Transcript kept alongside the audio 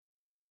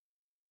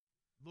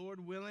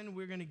Lord willing,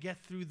 we're going to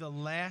get through the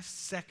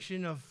last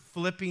section of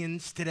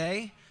Philippians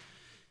today.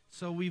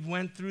 So we've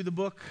went through the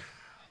book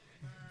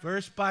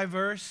verse by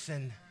verse,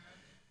 and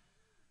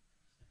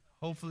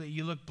hopefully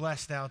you look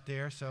blessed out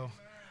there. So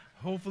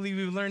hopefully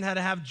we've learned how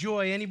to have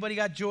joy. Anybody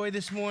got joy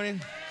this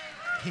morning?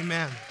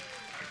 Amen.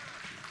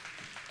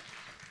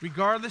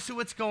 Regardless of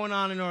what's going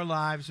on in our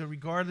lives, or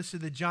regardless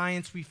of the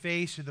giants we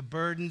face or the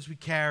burdens we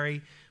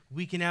carry,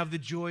 we can have the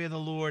joy of the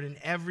Lord. In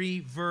every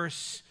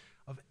verse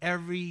of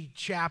every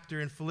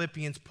chapter in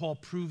Philippians, Paul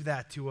proved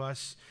that to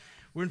us.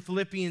 We're in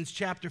Philippians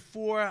chapter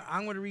 4.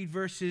 I'm going to read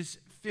verses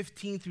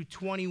 15 through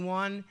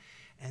 21,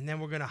 and then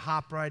we're going to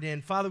hop right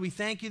in. Father, we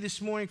thank you this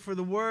morning for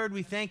the word.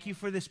 We thank you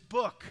for this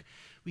book.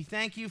 We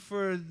thank you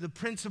for the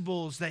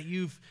principles that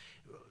you've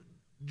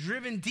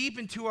driven deep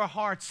into our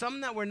hearts,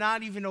 some that we're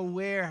not even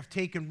aware have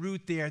taken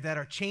root there, that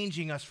are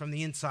changing us from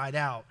the inside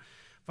out.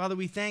 Father,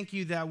 we thank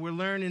you that we're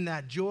learning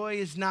that joy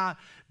is not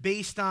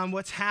based on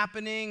what's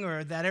happening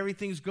or that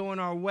everything's going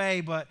our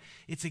way, but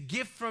it's a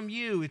gift from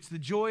you. It's the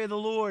joy of the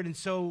Lord, and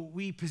so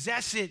we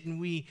possess it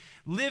and we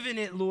live in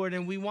it, Lord,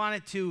 and we want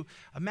it to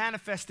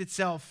manifest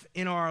itself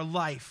in our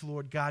life,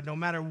 Lord God. No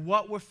matter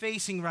what we're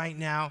facing right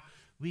now,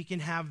 we can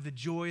have the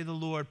joy of the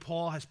Lord.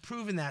 Paul has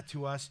proven that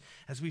to us.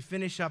 As we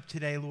finish up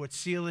today, Lord,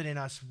 seal it in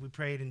us. We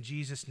pray it in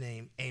Jesus'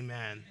 name.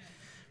 Amen.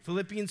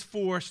 Philippians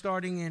 4,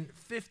 starting in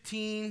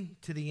 15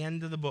 to the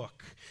end of the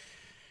book.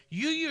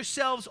 You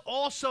yourselves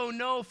also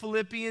know,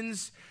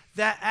 Philippians,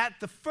 that at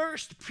the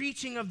first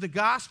preaching of the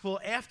gospel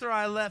after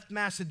I left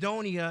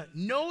Macedonia,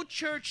 no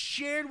church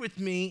shared with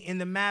me in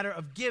the matter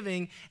of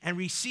giving and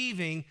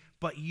receiving,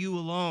 but you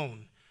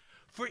alone.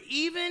 For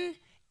even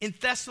in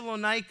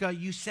Thessalonica,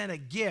 you sent a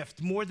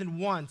gift more than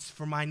once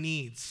for my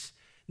needs.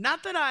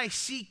 Not that I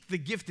seek the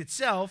gift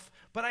itself,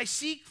 but I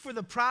seek for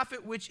the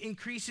profit which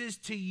increases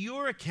to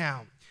your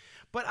account.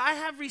 But I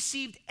have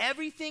received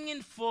everything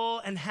in full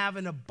and have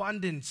an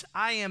abundance.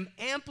 I am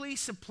amply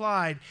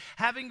supplied,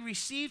 having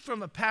received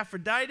from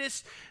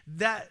Epaphroditus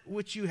that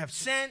which you have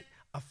sent,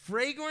 a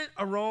fragrant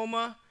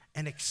aroma,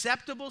 an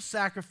acceptable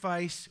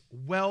sacrifice,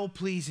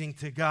 well-pleasing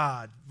to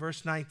God.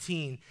 Verse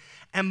 19,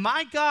 and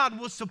my God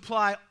will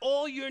supply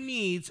all your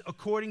needs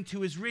according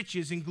to his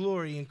riches and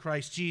glory in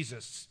Christ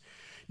Jesus.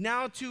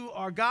 Now to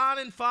our God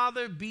and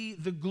Father be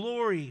the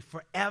glory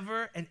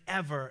forever and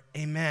ever.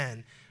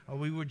 Amen. Oh,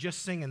 we were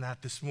just singing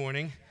that this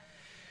morning.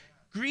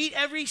 Greet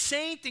every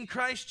saint in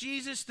Christ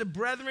Jesus. The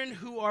brethren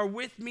who are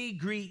with me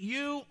greet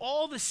you.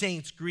 All the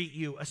saints greet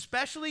you,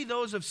 especially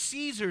those of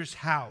Caesar's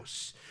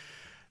house.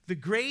 The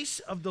grace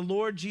of the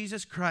Lord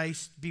Jesus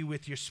Christ be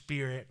with your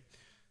spirit.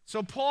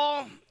 So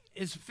Paul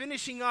is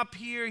finishing up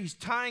here. He's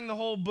tying the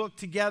whole book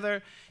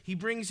together. He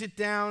brings it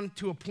down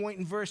to a point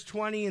in verse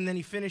 20, and then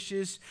he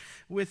finishes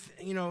with,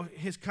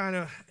 his kind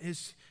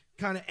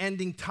of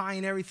ending,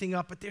 tying everything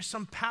up. But there's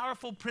some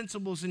powerful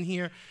principles in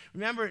here.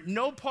 Remember,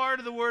 no part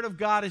of the Word of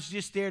God is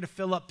just there to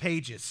fill up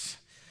pages.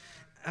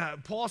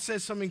 Paul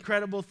says some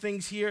incredible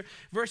things here.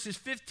 Verses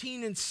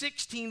 15 and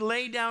 16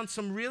 lay down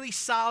some really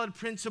solid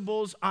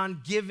principles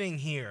on giving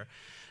here.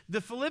 The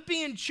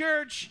Philippian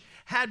church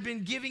had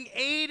been giving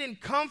aid and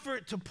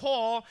comfort to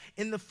Paul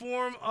in the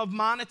form of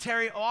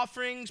monetary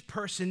offerings,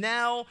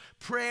 personnel,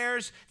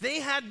 prayers.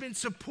 They had been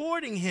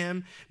supporting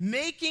him,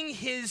 making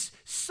his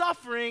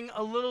suffering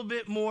a little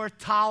bit more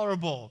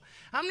tolerable.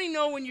 How many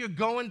know when you're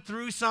going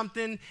through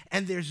something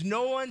and there's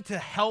no one to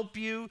help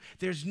you,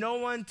 there's no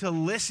one to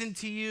listen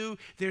to you,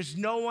 there's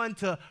no one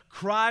to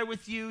cry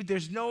with you,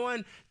 there's no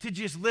one to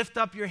just lift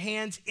up your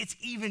hands? It's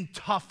even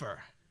tougher.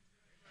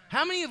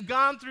 How many have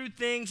gone through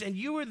things and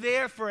you were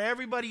there for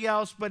everybody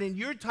else, but in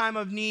your time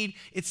of need,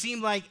 it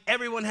seemed like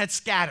everyone had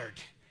scattered?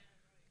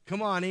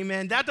 Come on,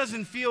 amen. That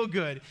doesn't feel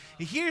good.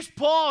 Here's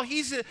Paul.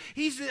 He's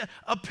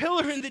a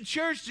pillar in the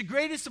church, the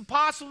greatest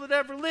apostle that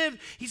ever lived.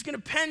 He's going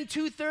to pen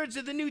 2/3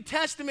 of the New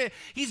Testament.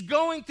 He's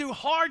going through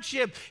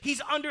hardship.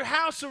 He's under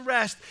house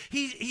arrest.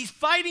 He's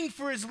fighting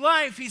for his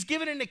life. He's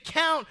giving an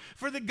account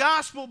for the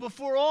gospel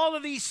before all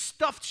of these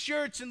stuffed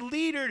shirts and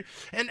leader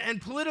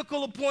and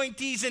political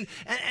appointees,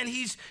 and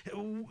he's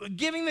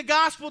giving the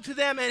gospel to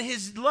them, and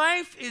his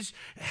life is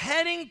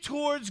heading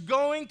towards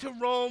going to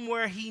Rome,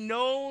 where he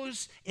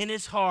knows in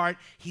his heart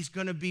he's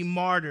going to be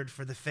martyred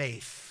for the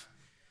faith.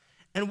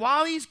 And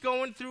while he's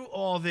going through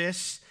all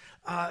this,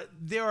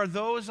 there are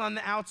those on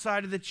the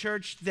outside of the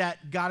church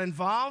that got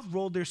involved,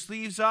 rolled their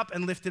sleeves up,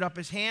 and lifted up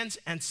his hands,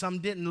 and some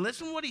didn't.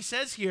 Listen to what he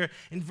says here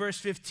in verse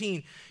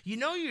 15. You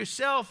know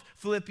yourself,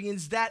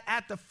 Philippians, that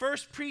at the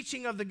first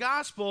preaching of the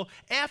gospel,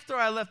 after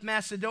I left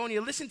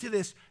Macedonia, listen to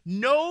this,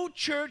 no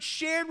church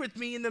shared with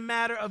me in the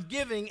matter of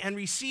giving and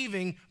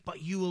receiving,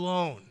 but you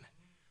alone.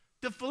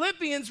 The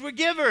Philippians were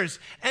givers.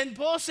 And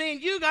Paul's saying,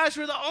 you guys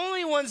were the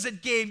only ones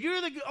that gave. You're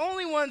the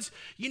only ones,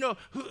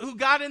 who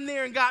got in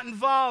there and got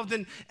involved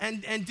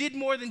and did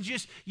more than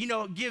just,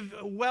 give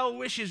well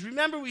wishes.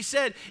 Remember, we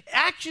said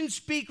actions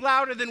speak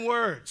louder than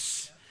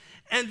words.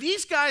 And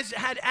these guys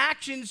had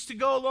actions to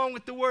go along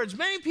with the words.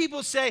 Many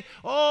people say,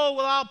 oh,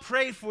 well, I'll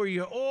pray for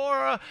you,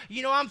 or,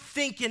 I'm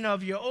thinking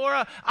of you,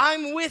 or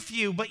I'm with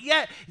you. But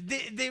yet,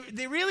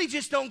 they really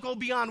just don't go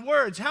beyond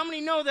words. How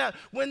many know that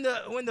when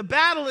the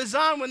battle is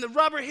on, when the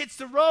rubber hits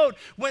the road,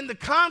 when the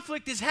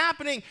conflict is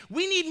happening,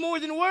 we need more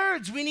than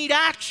words. We need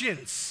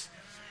actions.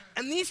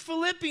 And these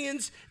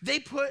Philippians, they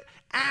put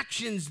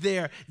actions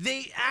there.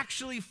 They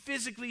actually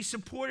physically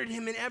supported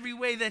him in every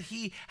way that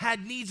he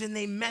had needs, and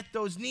they met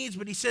those needs.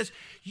 But he says,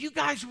 you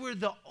guys were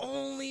the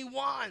only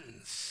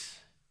ones.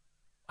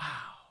 Wow.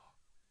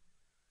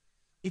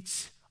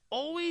 It's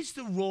always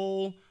the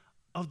role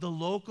of the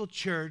local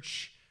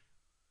church.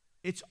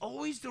 It's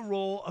always the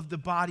role of the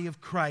body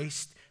of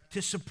Christ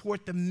to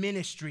support the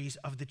ministries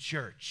of the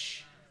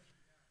church.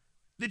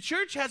 The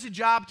church has a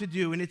job to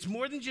do, and it's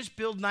more than just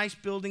build nice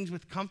buildings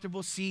with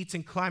comfortable seats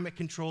and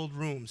climate-controlled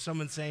rooms.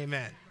 Someone say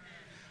amen.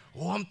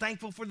 Oh, I'm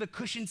thankful for the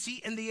cushioned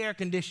seat and the air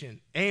condition.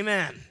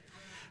 Amen.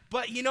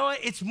 But you know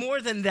what? It's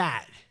more than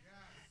that.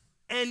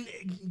 And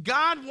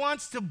God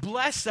wants to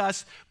bless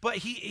us, but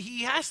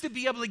he has to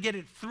be able to get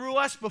it through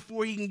us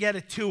before he can get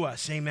it to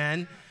us.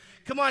 Amen.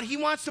 Come on, he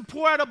wants to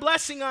pour out a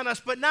blessing on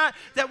us, but not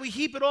that we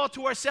heap it all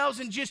to ourselves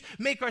and just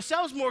make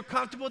ourselves more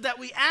comfortable, that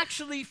we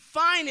actually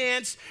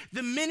finance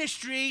the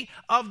ministry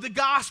of the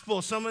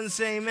gospel. Someone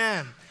say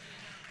amen.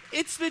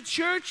 It's the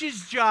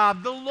church's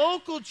job, the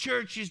local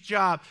church's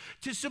job,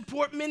 to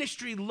support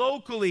ministry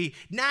locally,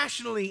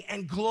 nationally,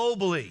 and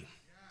globally.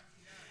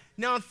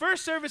 Now, in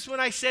first service,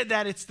 when I said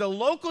that, it's the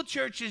local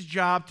church's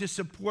job to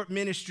support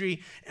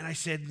ministry, and I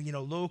said,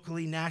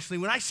 locally, nationally.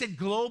 When I said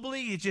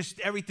globally,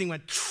 everything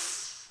went...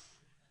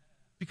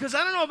 Because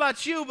I don't know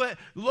about you, but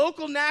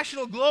local,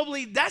 national,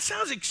 globally, that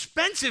sounds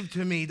expensive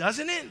to me,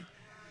 doesn't it?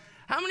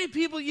 How many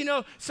people,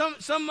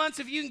 some months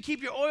if you can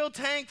keep your oil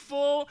tank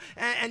full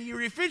and your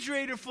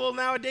refrigerator full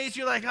nowadays,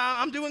 you're like,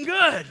 I'm doing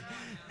good.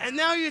 And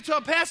now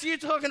Pastor, you're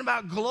talking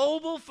about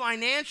global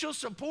financial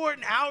support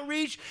and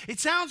outreach. It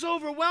sounds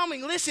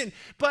overwhelming. Listen,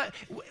 but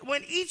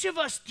when each of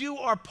us do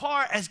our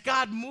part, as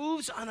God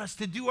moves on us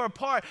to do our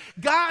part,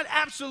 God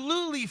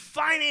absolutely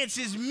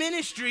finances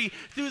ministry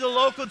through the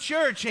local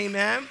church,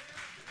 amen?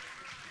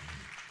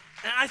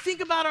 And I think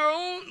about our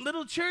own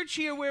little church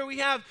here where we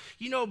have,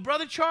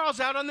 Brother Charles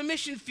out on the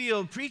mission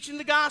field preaching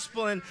the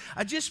gospel. And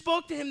I just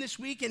spoke to him this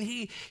week, and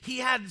he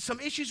had some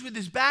issues with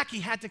his back. He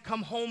had to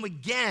come home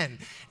again.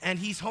 And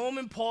he's home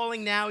in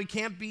Pauling now. He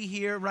can't be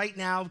here right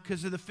now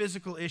because of the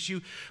physical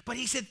issue. But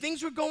he said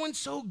things were going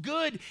so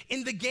good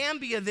in the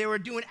Gambia. They were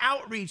doing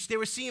outreach. They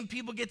were seeing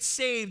people get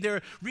saved.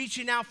 They're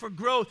reaching out for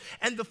growth.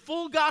 And the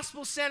Full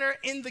Gospel Center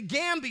in the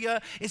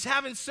Gambia is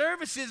having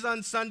services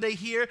on Sunday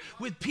here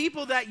with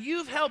people that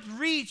you've helped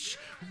reach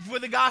for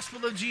the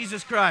gospel of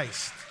Jesus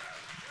Christ.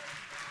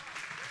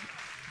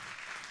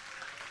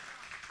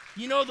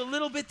 The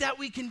little bit that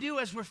we can do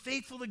as we're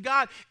faithful to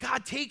God,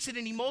 God takes it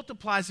and he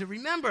multiplies it.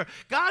 Remember,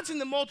 God's in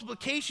the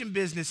multiplication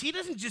business. He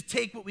doesn't just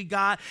take what we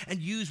got and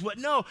use what.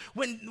 No,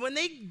 when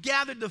they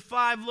gathered the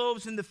 5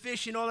 loaves and the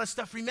fish and all that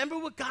stuff, remember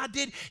what God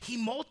did? He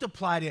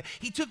multiplied it.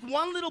 He took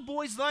one little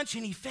boy's lunch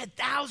and he fed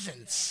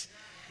thousands.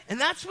 And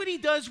that's what he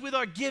does with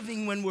our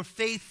giving when we're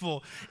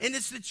faithful. And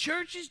it's the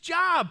church's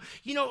job.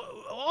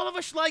 All of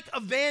us like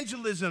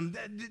evangelism.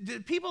 Do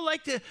people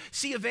like to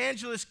see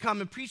evangelists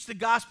come and preach the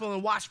gospel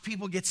and watch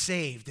people get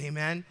saved?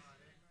 Amen?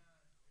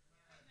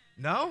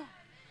 No?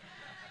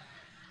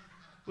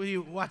 Were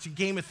you watching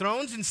Game of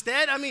Thrones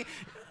instead?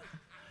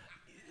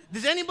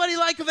 Does anybody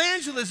like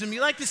evangelism?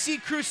 You like to see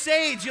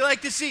crusades. You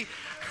like to see...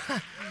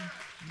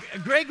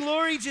 Greg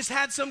Laurie just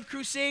had some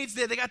crusades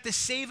there. They got this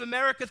Save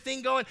America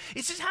thing going.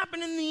 It's just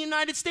happening in the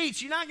United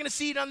States. You're not going to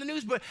see it on the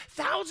news, but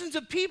thousands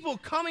of people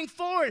coming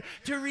forward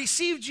to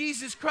receive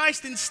Jesus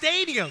Christ in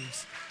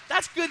stadiums.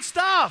 That's good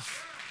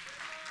stuff.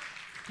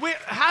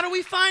 How do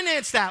we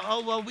finance that?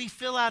 Oh, well, we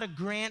fill out a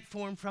grant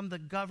form from the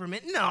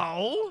government.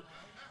 No,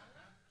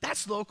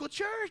 that's local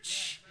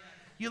church.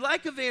 You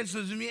like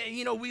evangelism.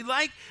 You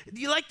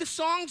like the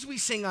songs we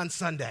sing on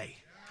Sunday.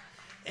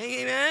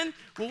 Amen.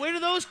 Well, where do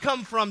those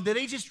come from? Did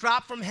they just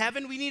drop from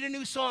heaven? We need a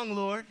new song,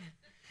 Lord.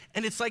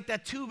 And it's like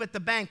that tube at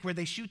the bank where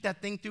they shoot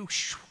that thing through.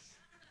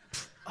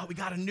 Oh, we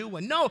got a new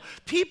one. No,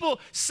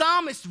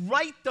 psalmists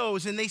write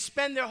those, and they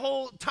spend their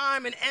whole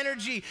time and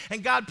energy,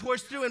 and God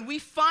pours through, and we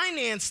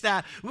finance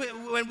that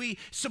when we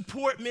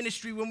support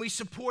ministry, when we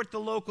support the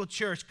local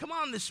church. Come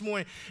on this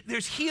morning.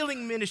 There's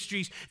healing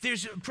ministries.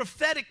 There's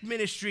prophetic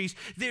ministries.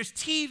 There's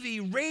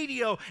TV,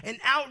 radio, and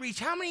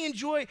outreach. How many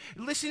enjoy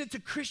listening to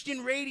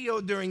Christian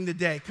radio during the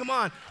day? Come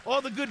on.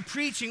 All the good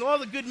preaching, all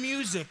the good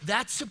music.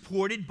 That's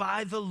supported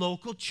by the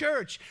local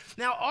church.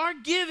 Now, our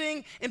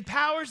giving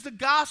empowers the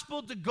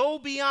gospel to go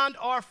beyond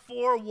our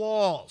 4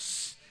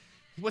 walls.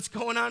 What's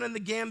going on in the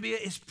Gambia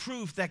is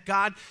proof that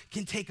God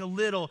can take a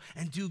little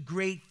and do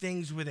great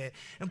things with it.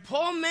 And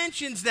Paul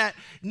mentions that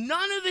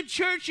none of the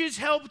churches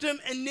helped him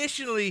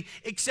initially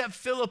except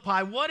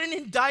Philippi. What an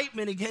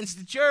indictment against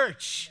the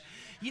church.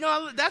 You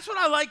know, that's what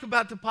I like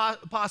about the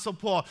Apostle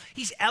Paul.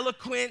 He's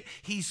eloquent.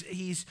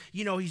 He's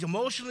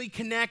emotionally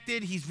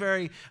connected. He's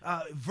very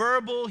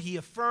verbal. He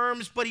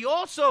affirms, but he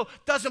also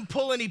doesn't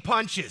pull any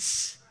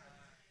punches.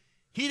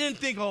 He didn't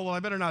think, oh, well, I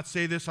better not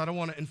say this. I don't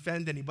want to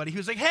offend anybody. He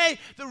was like, hey,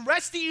 the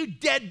rest of you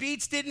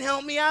deadbeats didn't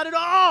help me out at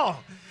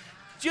all.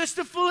 Just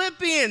the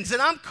Philippians,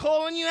 and I'm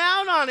calling you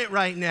out on it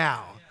right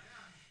now.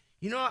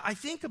 You know, I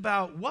think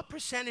about what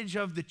percentage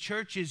of the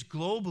churches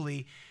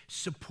globally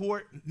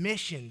support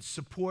missions,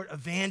 support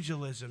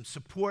evangelism,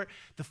 support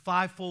the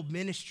fivefold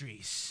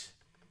ministries.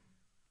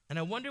 And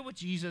I wonder what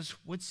Jesus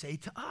would say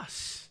to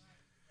us.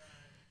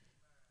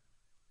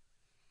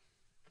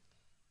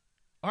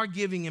 Our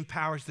giving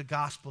empowers the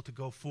gospel to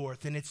go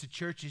forth, and it's the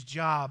church's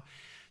job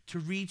to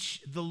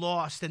reach the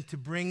lost and to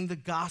bring the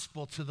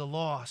gospel to the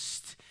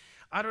lost.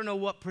 I don't know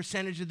what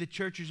percentage of the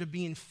churches are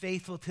being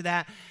faithful to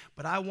that,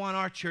 but I want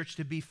our church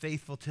to be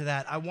faithful to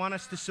that. I want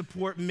us to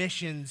support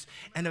missions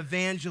and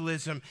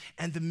evangelism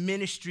and the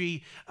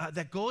ministry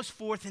that goes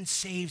forth and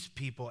saves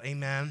people.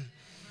 Amen.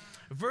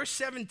 Verse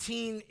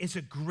 17 is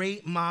a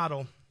great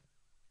model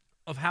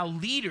of how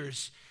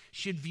leaders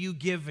should view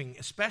giving,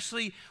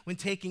 especially when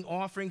taking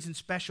offerings and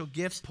special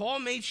gifts. Paul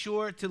made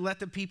sure to let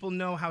the people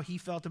know how he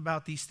felt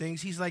about these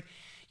things. He's like,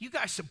 you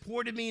guys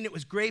supported me and it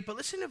was great, but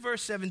listen to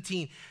verse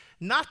 17.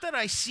 Not that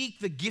I seek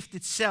the gift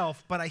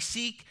itself, but I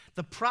seek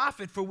the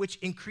profit for which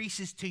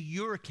increases to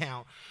your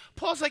account.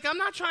 Paul's like, I'm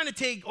not trying to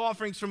take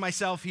offerings for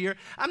myself here.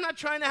 I'm not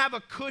trying to have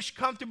a cush,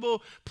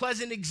 comfortable,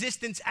 pleasant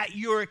existence at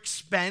your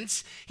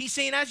expense. He's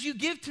saying, as you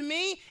give to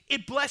me,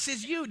 it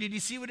blesses you. Did you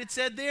see what it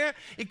said there?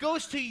 It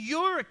goes to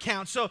your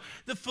account. So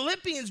the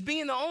Philippians,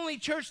 being the only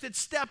church that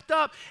stepped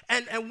up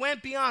and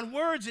went beyond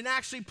words and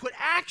actually put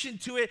action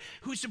to it,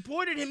 who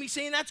supported him, he's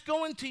saying that's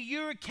going to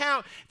your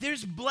account.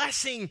 There's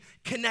blessing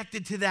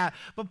connected to that.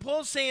 But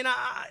Paul's saying,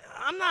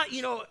 I'm not,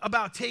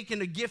 about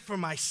taking a gift for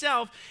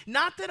myself.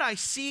 Not that I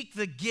seek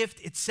the gift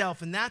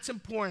itself, and that's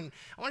important.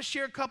 I want to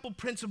share a couple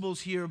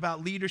principles here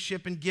about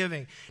leadership and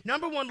giving.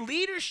 Number one,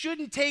 leaders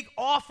shouldn't take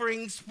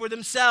offerings for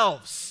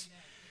themselves.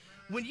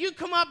 When you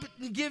come up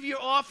and give your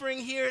offering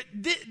here,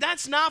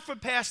 that's not for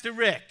Pastor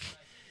Rick.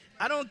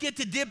 I don't get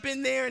to dip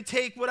in there and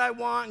take what I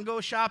want and go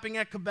shopping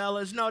at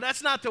Cabela's. No,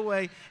 that's not the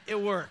way it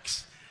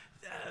works.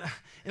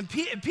 And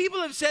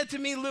people have said to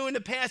me, Lou, in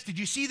the past, did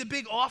you see the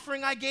big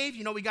offering I gave?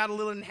 We got a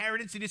little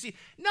inheritance. Did you see?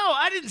 No,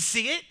 I didn't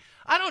see it.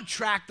 I don't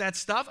track that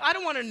stuff. I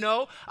don't want to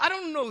know. I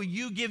don't know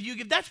you give.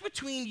 That's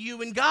between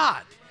you and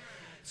God.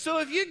 So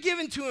if you're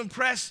giving to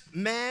impress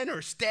men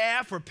or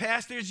staff or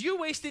pastors, you're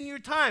wasting your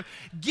time.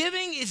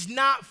 Giving is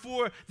not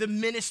for the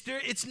minister.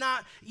 It's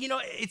not,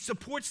 it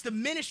supports the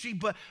ministry,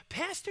 but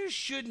pastors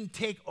shouldn't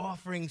take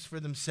offerings for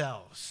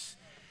themselves.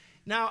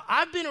 Now,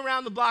 I've been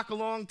around the block a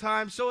long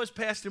time, so has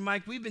Pastor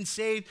Mike. We've been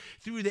saved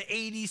through the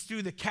 80s,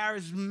 through the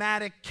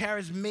charismania,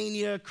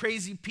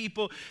 crazy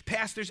people,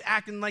 pastors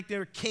acting like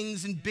they're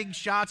kings and big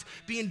shots,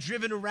 being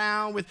driven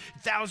around with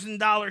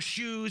 $1,000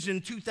 shoes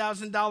and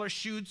 $2,000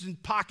 shoots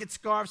and pocket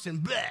scarves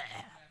and blah.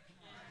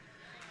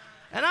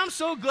 And I'm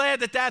so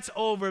glad that that's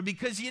over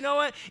because you know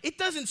what? It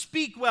doesn't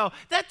speak well.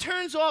 That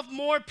turns off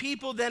more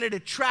people than it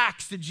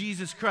attracts to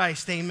Jesus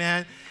Christ,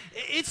 amen?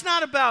 It's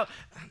not about...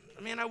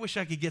 Man, I wish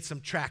I could get some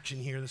traction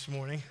here this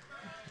morning.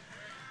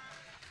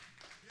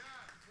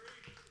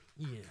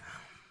 Yeah.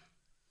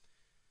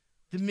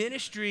 The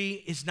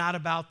ministry is not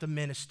about the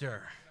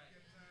minister.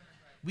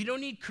 We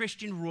don't need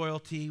Christian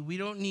royalty. We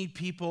don't need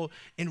people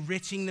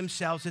enriching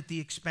themselves at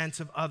the expense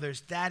of others.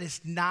 That is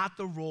not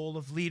the role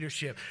of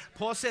leadership.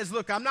 Paul says,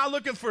 look, I'm not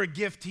looking for a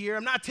gift here.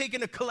 I'm not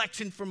taking a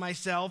collection for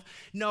myself.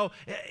 No,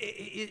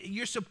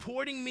 you're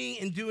supporting me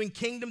in doing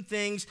kingdom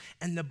things,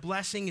 and the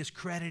blessing is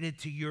credited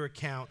to your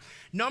account.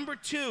 Number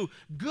two,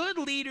 good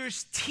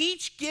leaders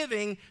teach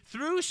giving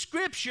through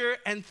Scripture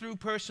and through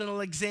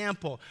personal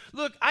example.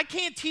 Look, I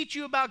can't teach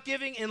you about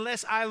giving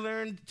unless I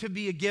learned to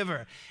be a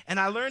giver. And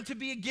I learned to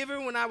be a giver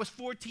when I was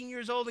 14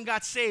 years old and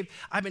got saved.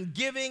 I've been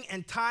giving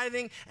and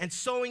tithing and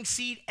sowing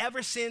seed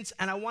ever since,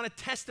 and I want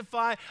to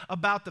testify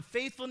about the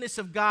faithfulness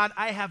of God.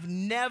 I have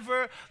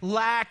never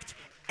lacked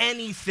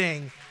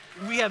anything.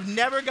 We have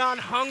never gone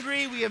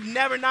hungry. We have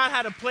never not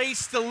had a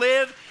place to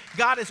live.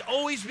 God has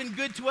always been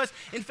good to us.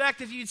 In fact,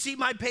 if you'd see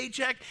my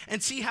paycheck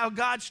and see how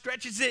God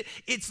stretches it,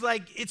 it's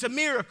like it's a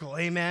miracle,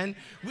 amen?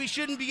 We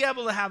shouldn't be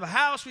able to have a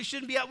house. We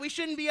shouldn't be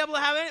able to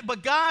have it,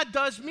 but God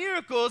does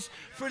miracles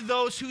for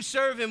those who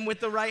serve him with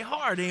the right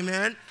heart,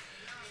 amen?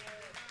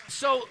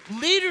 So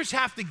leaders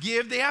have to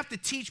give, they have to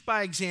teach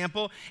by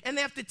example, and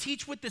they have to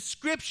teach what the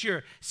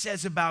Scripture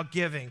says about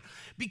giving.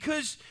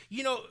 Because,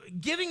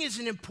 giving is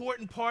an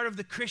important part of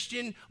the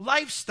Christian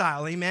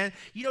lifestyle, amen?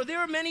 There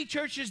are many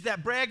churches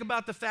that brag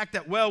about the fact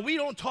that, well, we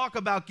don't talk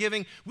about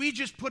giving. We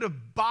just put a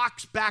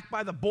box back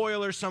by the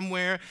boiler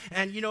somewhere,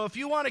 and, if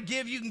you want to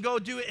give, you can go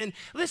do it. And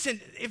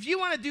listen, if you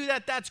want to do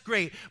that, that's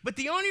great. But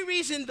the only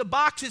reason the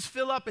boxes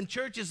fill up in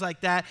churches like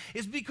that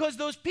is because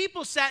those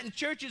people sat in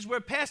churches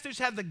where pastors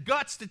had the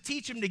guts to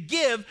teach them to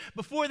give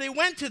before they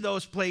went to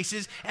those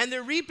places, and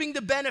they're reaping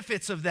the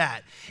benefits of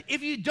that.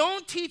 If you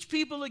don't teach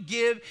people to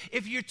give, give,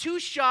 if you're too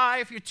shy,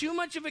 if you're too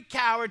much of a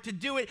coward to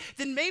do it,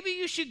 then maybe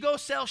you should go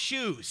sell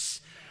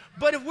shoes.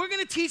 But if we're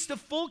going to teach the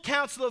full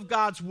counsel of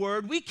God's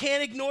word, we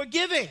can't ignore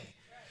giving.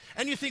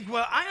 And you think,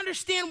 well, I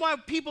understand why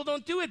people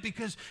don't do it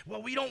because,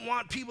 well, we don't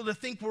want people to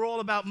think we're all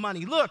about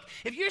money. Look,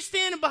 if you're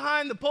standing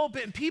behind the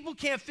pulpit and people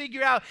can't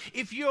figure out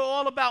if you're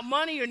all about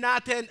money or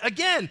not, then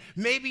again,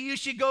 maybe you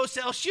should go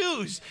sell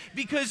shoes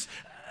because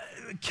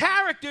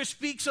character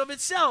speaks of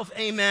itself,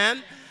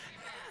 amen?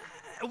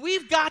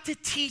 We've got to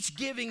teach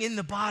giving in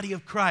the body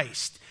of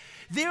Christ.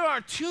 There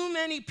are too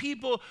many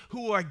people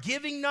who are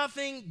giving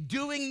nothing,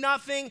 doing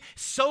nothing,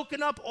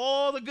 soaking up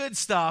all the good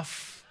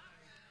stuff,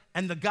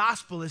 and the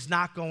gospel is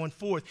not going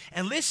forth.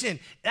 And listen,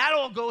 that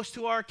all goes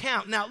to our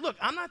account. Now, look,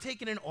 I'm not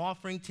taking an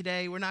offering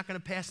today. We're not going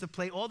to pass the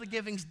plate. All the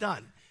giving's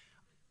done,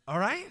 all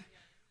right?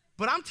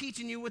 But I'm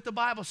teaching you what the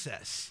Bible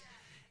says.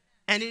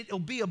 And it'll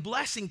be a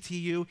blessing to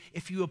you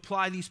if you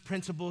apply these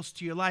principles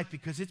to your life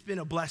because it's been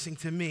a blessing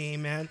to me,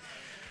 amen?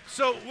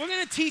 So we're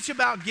going to teach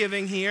about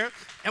giving here,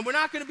 and we're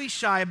not going to be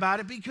shy about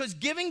it because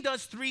giving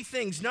does three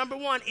things. Number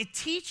one, it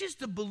teaches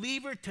the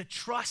believer to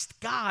trust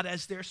God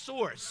as their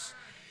source.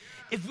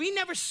 If we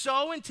never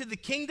sow into the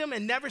kingdom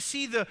and never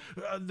see the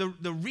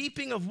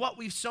reaping of what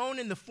we've sown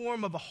in the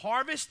form of a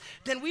harvest,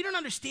 then we don't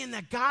understand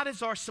that God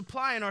is our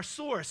supply and our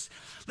source.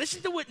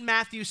 Listen to what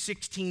Matthew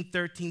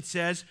 16:13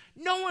 says.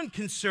 No one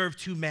can serve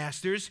two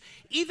masters.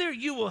 Either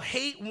you will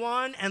hate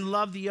one and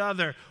love the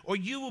other, or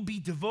you will be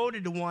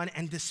devoted to one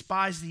and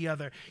despise the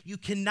other. You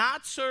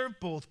cannot serve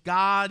both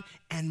God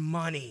and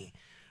money.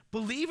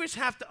 Believers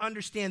have to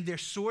understand their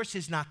source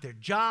is not their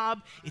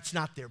job, it's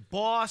not their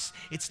boss,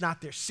 it's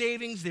not their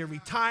savings, their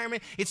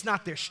retirement, it's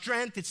not their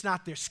strength, it's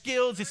not their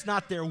skills, it's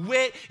not their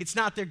wit, it's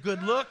not their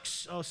good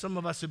looks. Oh, some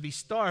of us would be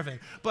starving.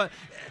 But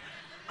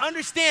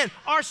understand,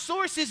 our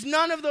source is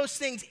none of those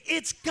things.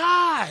 It's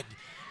God.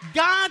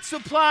 God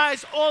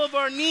supplies all of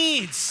our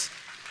needs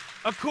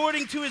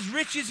according to his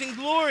riches and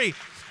glory.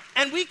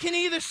 And we can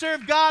either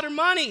serve God or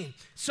money.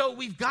 So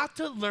we've got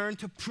to learn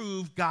to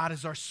prove God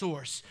is our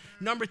source.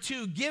 Number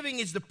two, giving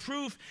is the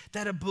proof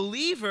that a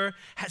believer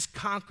has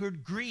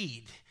conquered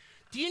greed.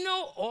 Do you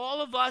know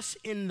all of us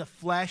in the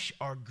flesh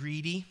are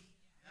greedy?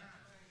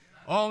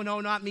 Oh,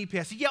 no, not me,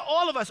 Pastor. Yeah,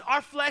 all of us.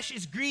 Our flesh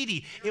is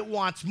greedy. It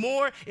wants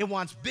more. It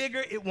wants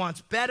bigger. It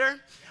wants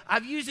better.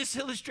 I've used this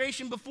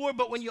illustration before,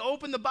 but when you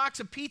open the box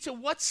of pizza,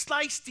 what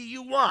slice do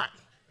you want?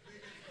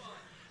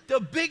 The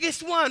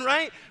biggest one,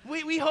 right?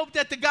 We hope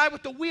that the guy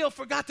with the wheel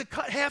forgot to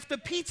cut half the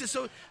pizza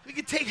so we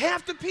could take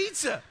half the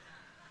pizza.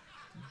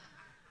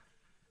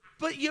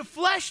 But your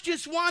flesh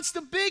just wants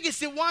the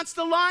biggest. It wants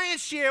the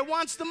lion's share. It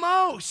wants the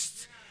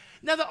most.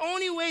 Now, the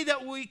only way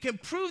that we can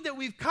prove that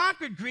we've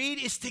conquered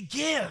greed is to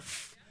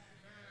give.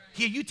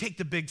 Here, you take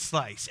the big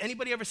slice.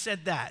 Anybody ever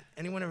said that?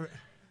 Anyone ever?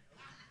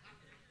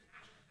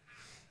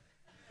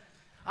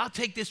 I'll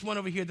take this one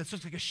over here that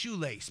looks like a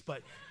shoelace,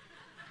 but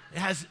it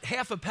has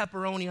half a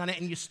pepperoni on it,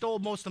 and you stole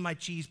most of my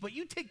cheese, but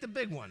you take the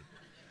big one.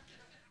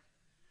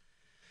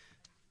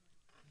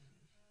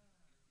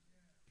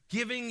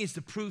 Giving is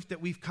the proof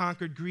that we've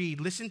conquered greed.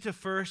 Listen to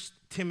 1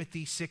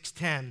 Timothy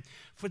 6:10.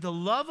 For the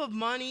love of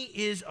money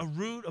is a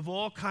root of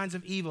all kinds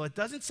of evil. It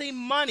doesn't say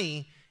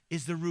money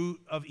is the root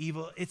of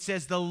evil. It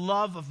says the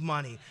love of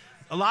money.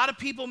 A lot of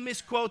people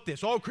misquote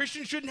this. Oh,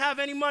 Christians shouldn't have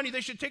any money.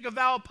 They should take a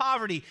vow of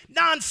poverty.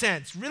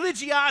 Nonsense.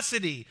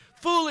 Religiosity.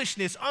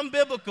 Foolishness.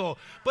 Unbiblical.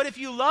 But if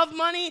you love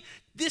money,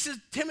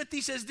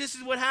 Timothy says this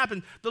is what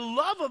happened. The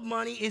love of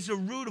money is a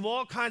root of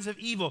all kinds of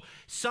evil.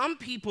 Some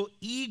people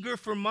eager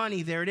for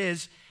money, there it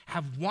is,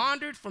 have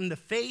wandered from the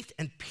faith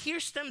and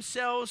pierced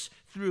themselves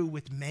through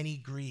with many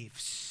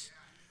griefs.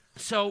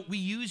 So we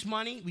use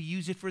money, we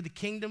use it for the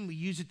kingdom, we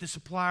use it to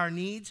supply our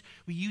needs,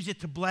 we use it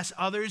to bless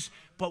others,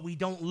 but we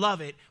don't love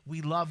it.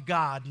 We love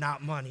God,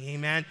 not money,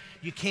 amen?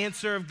 You can't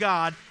serve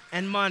God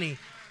and money.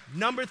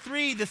 Number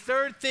three, the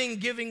third thing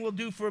giving will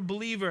do for a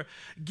believer.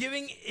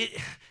 Giving, it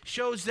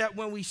shows that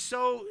when we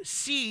sow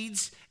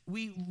seeds,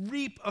 we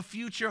reap a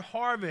future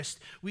harvest.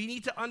 We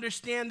need to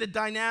understand the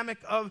dynamic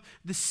of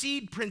the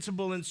seed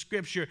principle in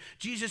Scripture.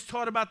 Jesus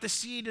taught about the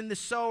seed and the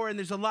sower, and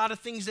there's a lot of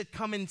things that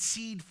come in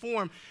seed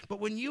form. But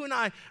when you and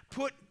I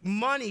put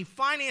money,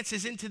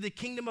 finances into the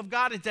kingdom of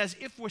God, it's as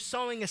if we're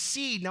sowing a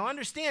seed. Now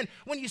understand,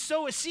 when you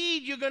sow a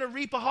seed, you're going to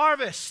reap a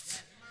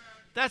harvest.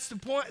 That's the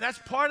point. That's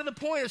part of the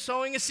point of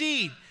sowing a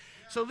seed.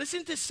 So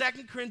listen to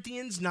 2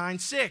 Corinthians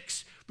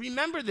 9:6.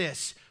 Remember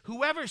this,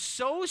 whoever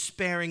sows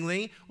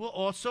sparingly will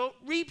also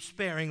reap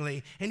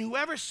sparingly, and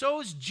whoever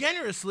sows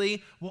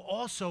generously will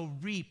also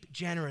reap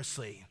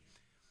generously.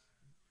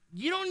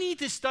 You don't need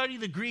to study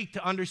the Greek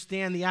to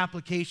understand the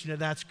application of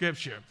that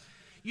scripture.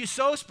 You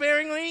sow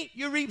sparingly,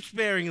 you reap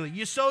sparingly.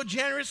 You sow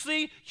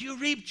generously, you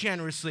reap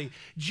generously.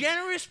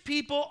 Generous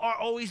people are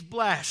always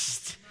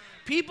blessed.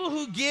 People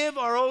who give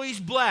are always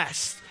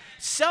blessed.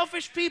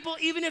 Selfish people,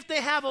 even if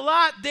they have a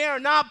lot, they are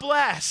not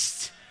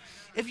blessed.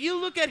 If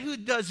you look at who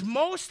does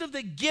most of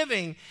the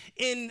giving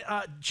in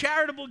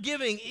charitable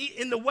giving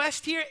in the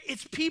West here,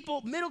 it's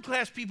people,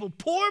 middle-class people,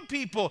 poor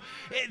people.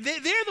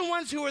 They're the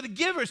ones who are the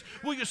givers.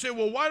 Well, you say,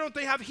 well, why don't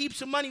they have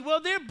heaps of money?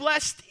 Well, they're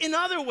blessed in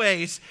other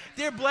ways.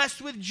 They're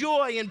blessed with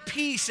joy and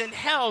peace and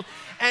health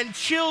and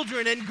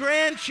children and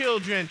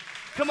grandchildren.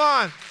 Come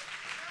on.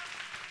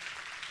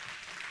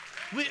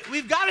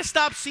 We've got to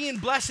stop seeing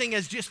blessing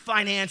as just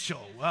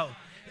financial. Well,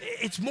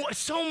 it's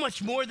so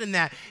much more than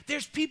that.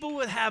 There's people who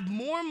have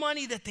more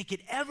money that they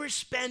could ever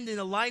spend in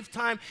a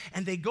lifetime,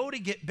 and they go to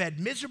get bed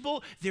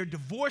miserable. They're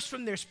divorced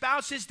from their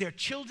spouses. Their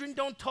children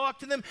don't talk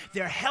to them.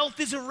 Their health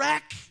is a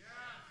wreck.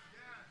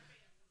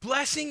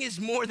 Blessing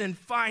is more than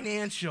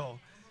financial.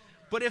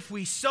 But if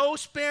we sow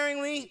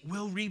sparingly,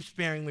 we'll reap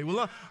sparingly.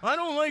 Well, I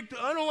don't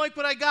like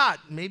what I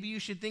got. Maybe you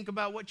should think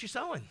about what you're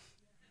sowing.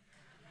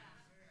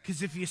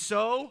 Because if you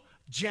sow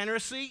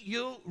generously,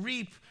 you'll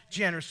reap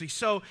generously.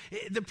 So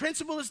the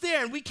principle is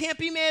there, and we can't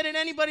be mad at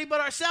anybody but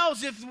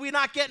ourselves if we're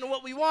not getting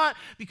what we want,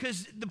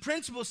 because the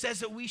principle says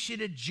that we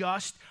should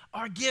adjust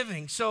our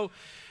giving. So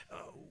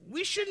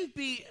we shouldn't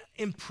be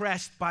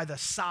impressed by the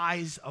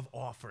size of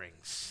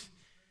offerings.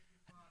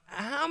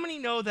 How many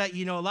know that,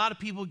 a lot of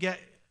people get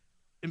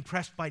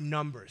impressed by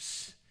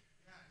numbers?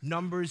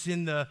 Numbers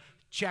in the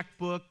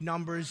checkbook,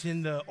 numbers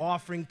in the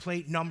offering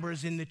plate,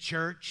 numbers in the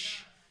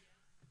church.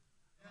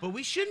 But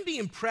we shouldn't be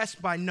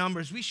impressed by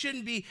numbers. We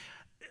shouldn't be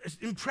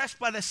impressed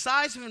by the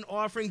size of an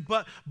offering,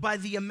 but by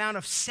the amount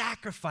of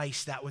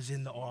sacrifice that was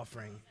in the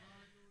offering.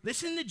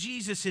 Listen to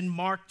Jesus in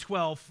Mark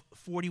 12,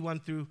 41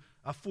 through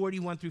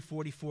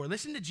 44.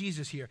 Listen to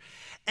Jesus here.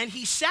 And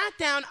he sat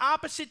down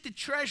opposite the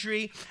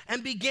treasury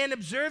and began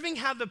observing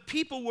how the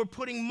people were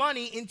putting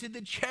money into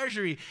the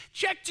treasury.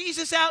 Check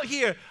Jesus out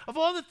here. Of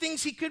all the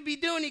things he could be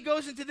doing, he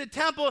goes into the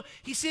temple,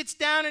 he sits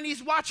down and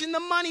he's watching the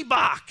money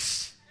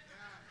box.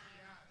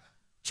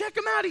 Check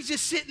him out. He's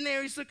just sitting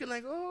there. He's looking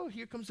like, oh,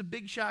 here comes a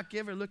big shot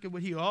giver. Look at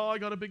what I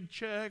got a big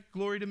check.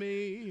 Glory to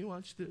me.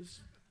 Watch this.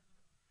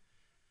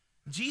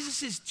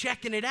 Jesus is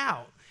checking it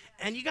out.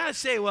 And you got to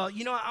say, well,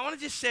 I want to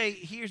just say,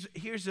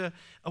 here's a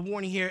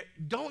warning here.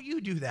 Don't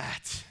you do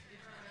that.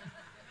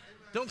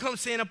 Don't come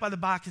stand up by the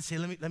box and say,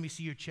 let me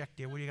see your check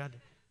there. What do you got?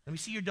 Let me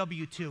see your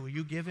W-2. Are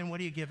you giving? What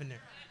are you giving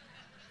there?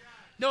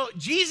 No,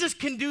 Jesus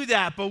can do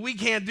that, but we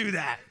can't do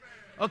that.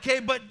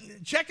 Okay, but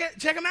check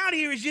him out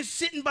here. He's just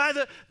sitting by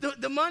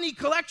the money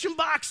collection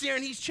box there,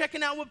 and he's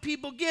checking out what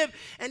people give.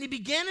 And he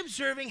began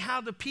observing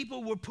how the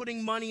people were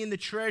putting money in the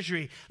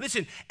treasury.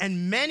 Listen,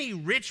 and many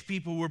rich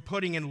people were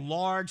putting in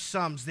large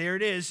sums. There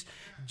it is.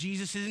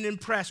 Jesus isn't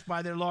impressed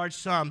by their large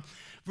sum.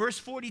 Verse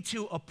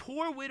 42, a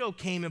poor widow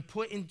came and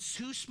put in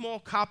 2 small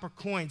copper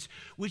coins,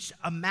 which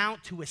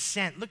amount to a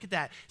cent. Look at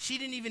that. She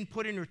didn't even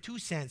put in her 2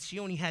 cents. She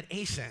only had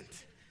a cent.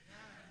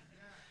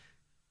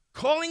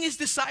 Calling his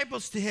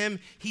disciples to him,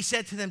 he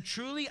said to them,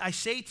 truly, I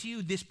say to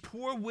you, this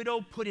poor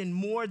widow put in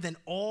more than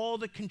all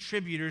the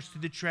contributors to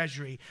the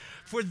treasury.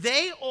 For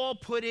they all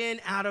put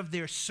in out of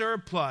their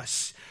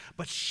surplus,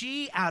 but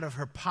she, out of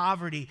her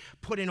poverty,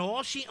 put in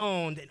all she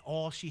owned and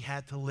all she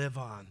had to live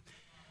on.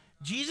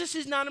 Jesus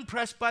is not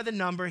impressed by the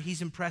number.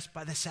 He's impressed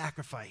by the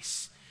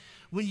sacrifice.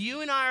 When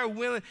you and I are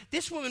willing,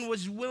 this woman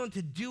was willing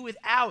to do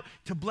without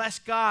to bless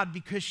God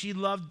because she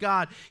loved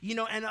God.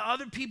 And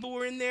other people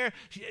were in there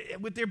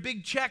with their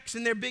big checks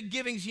and their big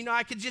givings.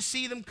 I could just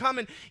see them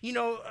coming,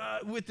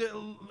 with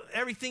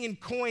everything in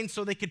coins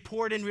so they could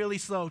pour it in really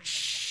slow.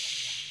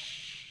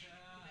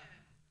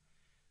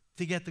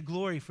 To get the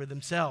glory for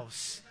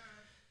themselves.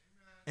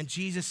 And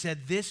Jesus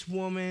said, this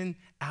woman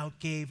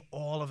outgave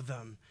all of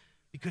them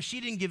because she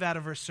didn't give out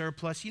of her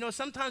surplus.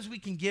 Sometimes we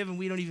can give and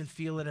we don't even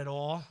feel it at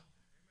all.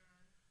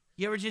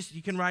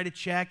 You can write a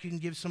check, you can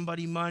give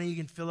somebody money, you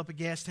can fill up a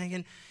gas tank,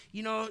 and,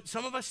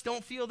 some of us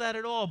don't feel that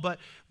at all, but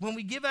when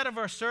we give out of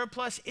our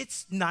surplus,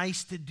 it's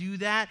nice to do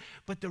that,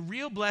 but the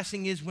real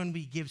blessing is when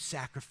we give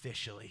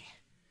sacrificially.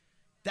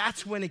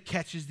 That's when it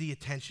catches the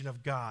attention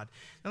of God.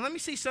 Now, let me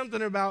say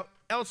something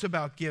else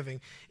about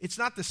giving. It's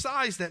not the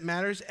size that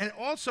matters, and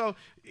also,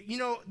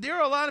 there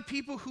are a lot of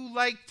people who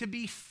like to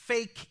be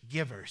fake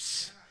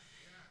givers.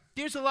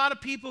 There's a lot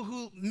of people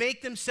who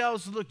make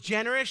themselves look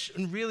generous,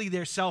 and really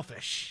they're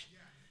selfish.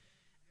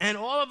 And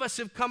all of us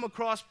have come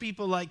across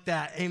people like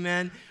that,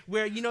 amen,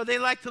 where, they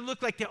like to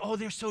look like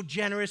they're so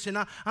generous, and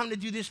I'm going to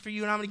do this for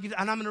you, and I'm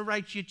going to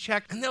write you a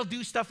check. And they'll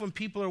do stuff when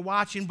people are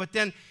watching, but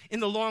then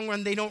in the long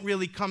run, they don't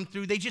really come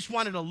through. They just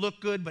wanted to look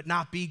good but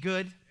not be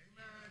good. Amen.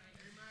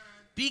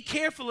 Be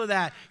careful of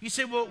that. You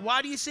say, well,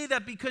 why do you say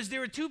that? Because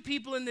there are 2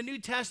 people in the New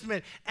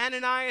Testament,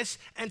 Ananias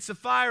and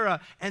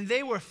Sapphira, and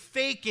they were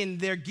faking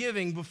their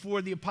giving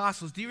before the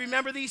apostles. Do you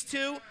remember these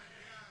 2?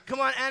 Come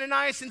on,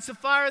 Ananias and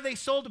Sapphira, they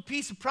sold a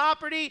piece of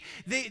property.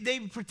 They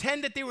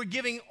pretend that they were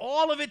giving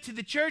all of it to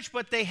the church,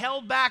 but they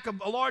held back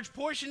a large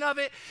portion of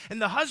it. And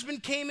the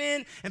husband came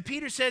in, and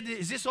Peter said,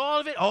 is this all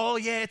of it? Oh,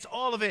 yeah, it's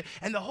all of it.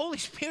 And the Holy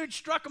Spirit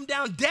struck them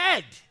down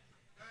dead.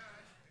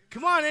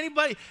 Come on,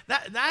 anybody?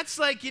 That's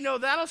like,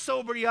 that'll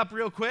sober you up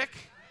real quick.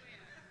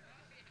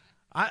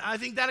 I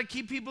think that'll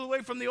keep people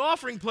away from the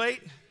offering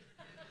plate.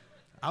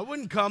 I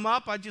wouldn't come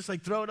up. I'd just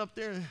like throw it up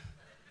there.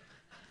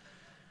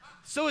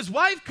 So his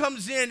wife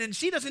comes in and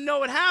she doesn't know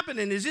what happened.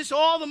 And is this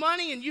all the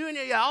money? And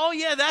oh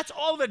yeah, that's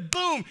all of it.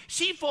 Boom,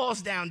 she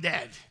falls down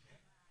dead.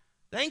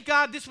 Thank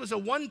God this was a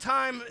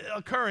one-time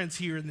occurrence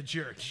here in the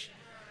church.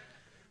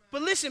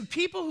 But listen,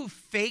 people who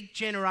fake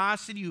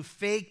generosity, who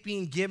fake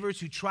being givers,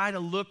 who try to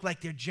look like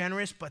they're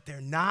generous but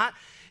they're not,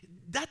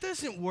 that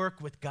doesn't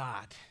work with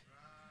God.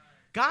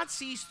 God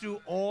sees through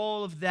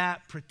all of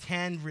that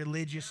pretend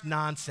religious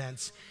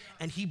nonsense,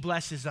 and he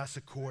blesses us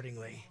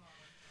accordingly.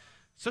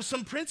 So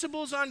some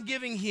principles on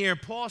giving here.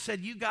 Paul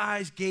said, you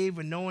guys gave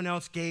when no one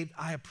else gave.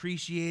 I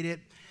appreciate it.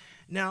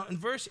 Now, in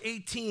verse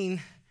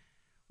 18,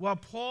 while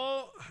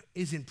Paul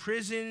is in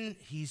prison,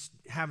 he's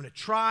having a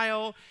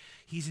trial,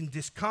 he's in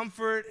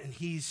discomfort, and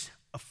he's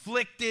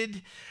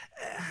afflicted,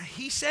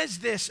 he says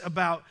this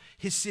about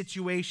his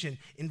situation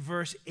in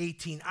verse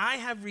 18. I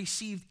have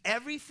received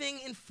everything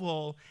in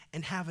full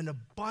and have an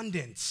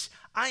abundance.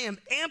 I am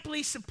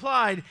amply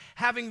supplied,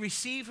 having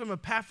received from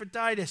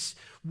Epaphroditus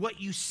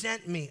what you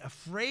sent me, a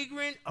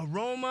fragrant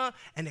aroma,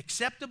 an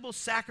acceptable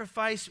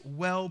sacrifice,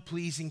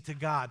 well-pleasing to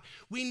God.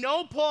 We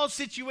know Paul's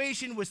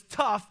situation was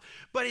tough,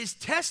 but his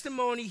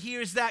testimony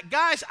here is that,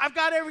 guys, I've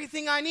got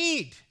everything I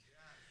need.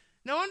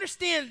 Now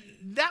understand,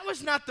 that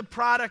was not the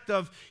product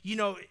of,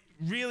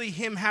 really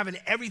him having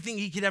everything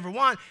he could ever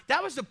want.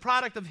 That was the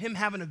product of him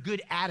having a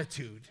good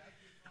attitude,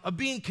 of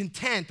being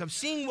content, of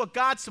seeing what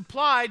God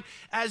supplied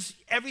as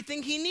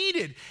everything he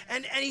needed.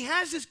 And he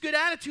has this good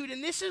attitude,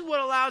 and this is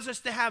what allows us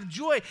to have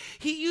joy.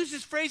 He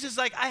uses phrases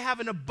like, I have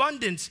an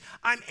abundance,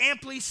 I'm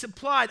amply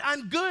supplied,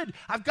 I'm good,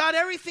 I've got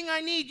everything I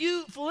need.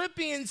 You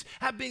Philippians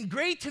have been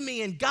great to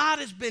me, and God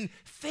has been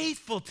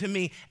faithful to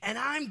me, and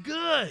I'm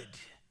good.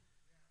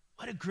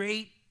 What a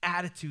great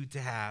attitude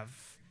to have.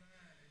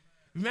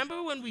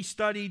 Remember when we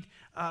studied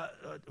a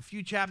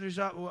few chapters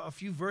up, a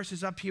few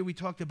verses up here, we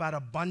talked about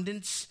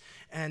abundance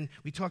and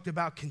we talked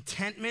about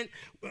contentment.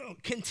 Well,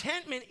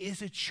 contentment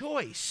is a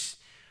choice.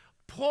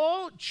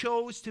 Paul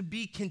chose to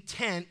be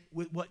content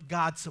with what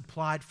God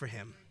supplied for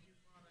him.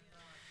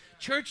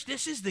 Church,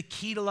 this is the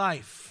key to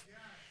life.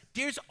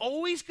 There's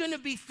always going to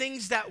be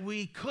things that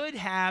we could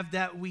have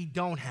that we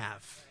don't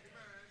have.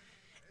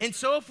 And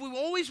so if we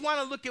always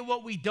want to look at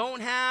what we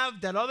don't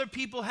have, that other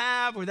people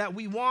have, or that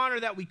we want,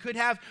 or that we could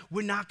have,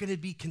 we're not going to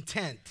be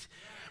content.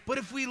 But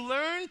if we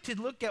learn to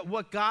look at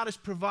what God has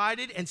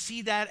provided and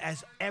see that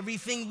as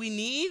everything we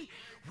need,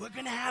 we're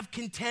going to have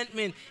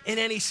contentment in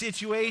any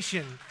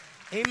situation.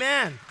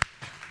 Amen.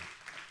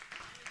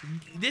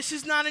 This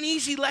is not an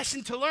easy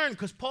lesson to learn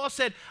because Paul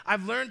said,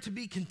 I've learned to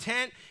be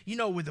content,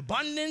 with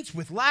abundance,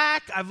 with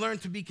lack. I've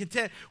learned to be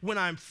content when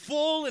I'm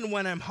full and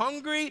when I'm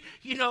hungry.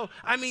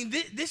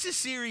 This is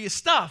serious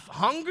stuff.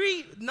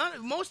 Hungry?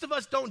 Most of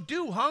us don't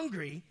do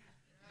hungry.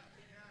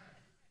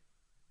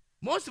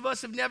 Most of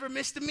us have never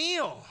missed a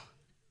meal.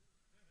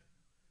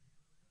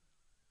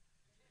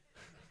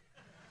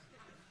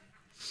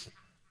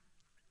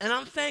 And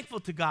I'm thankful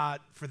to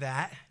God for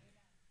that.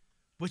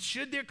 But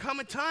should there come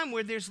a time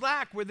where there's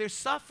lack, where there's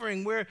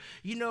suffering, where,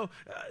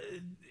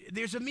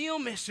 there's a meal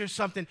miss or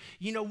something,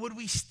 would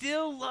we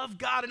still love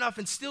God enough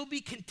and still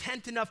be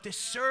content enough to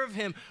serve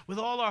him with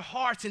all our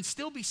hearts and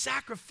still be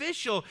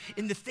sacrificial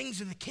in the things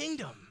of the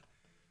kingdom?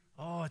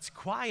 Oh, it's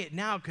quiet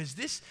now because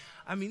this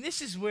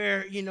is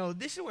where,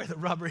 this is where the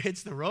rubber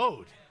hits the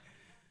road.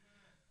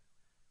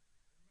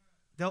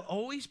 There'll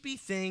always be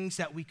things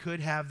that we could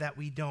have that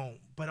we don't.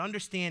 But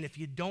understand, if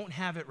you don't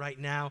have it right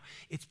now,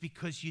 it's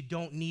because you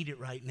don't need it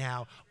right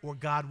now, or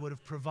God would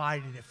have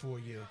provided it for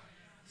you.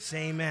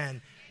 Say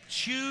amen.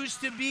 Choose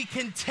to be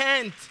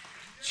content.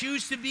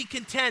 Choose to be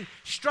content.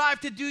 Strive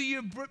to do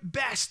your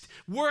best.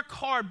 Work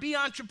hard. Be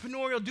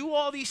entrepreneurial. Do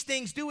all these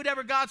things. Do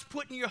whatever God's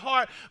put in your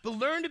heart. But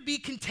learn to be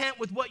content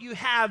with what you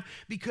have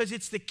because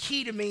it's the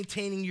key to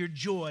maintaining your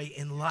joy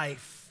in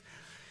life.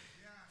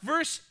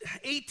 Verse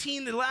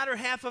 18, the latter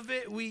half of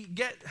it, we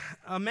get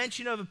a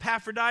mention of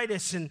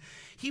Epaphroditus, and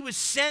he was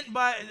sent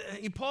by,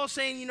 Paul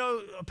saying,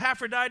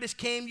 Epaphroditus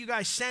came, you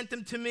guys sent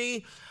him to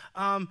me,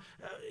 and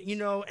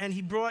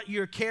he brought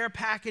your care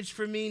package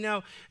for me.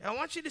 Now, I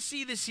want you to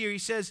see this here. He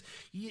says,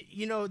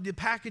 the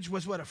package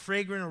was what? A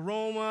fragrant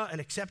aroma, an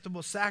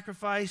acceptable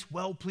sacrifice,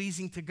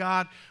 well-pleasing to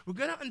God. We're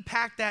going to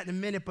unpack that in a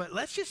minute, but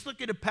let's just look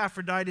at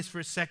Epaphroditus for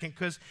a second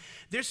because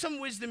there's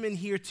some wisdom in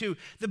here too.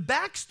 The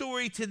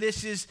backstory to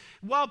this is,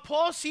 while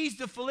Paul sees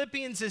the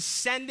Philippians as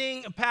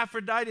sending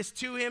Epaphroditus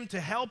to him to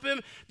help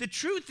him, the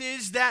truth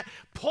is that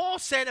Paul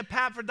sent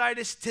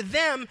Epaphroditus to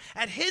them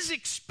at his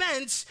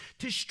expense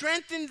to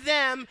strengthen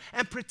them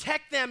and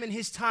protect them in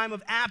his time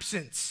of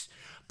absence.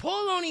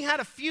 Paul only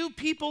had a few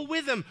people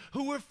with him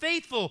who were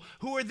faithful,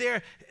 who were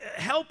there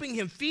helping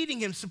him, feeding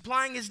him,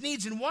 supplying his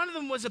needs. And one of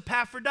them was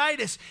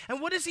Epaphroditus. And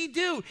what does he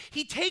do?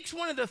 He takes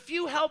one of the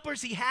few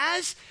helpers he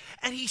has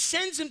and he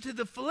sends him to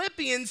the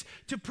Philippians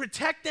to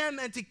protect them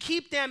and to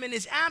keep them in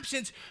his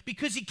absence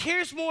because he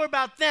cares more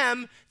about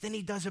them than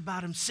he does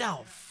about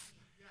himself.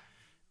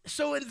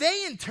 So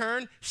they, in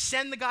turn,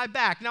 send the guy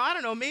back. Now, I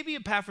don't know, maybe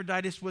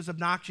Epaphroditus was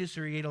obnoxious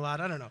or he ate a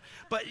lot, I don't know.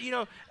 But,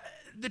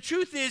 the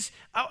truth is,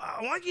 I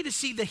want you to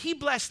see that he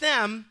blessed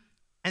them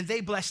and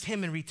they blessed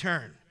him in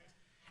return.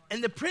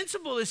 And the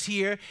principle is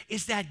here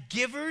is that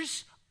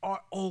givers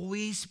are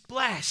always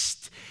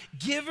blessed.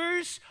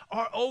 Givers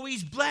are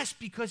always blessed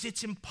because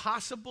it's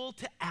impossible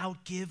to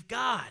outgive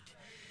God.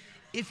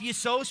 If you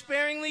sow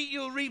sparingly,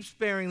 you'll reap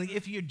sparingly.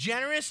 If you're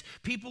generous,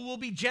 people will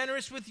be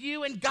generous with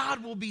you and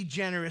God will be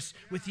generous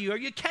with you. Are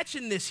you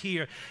catching this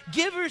here?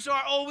 Givers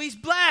are always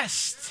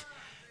blessed.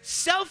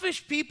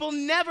 Selfish people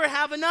never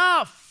have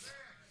enough.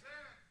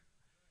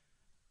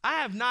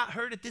 I have not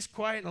heard it this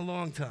quiet in a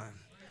long time.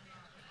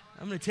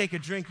 I'm going to take a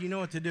drink. You know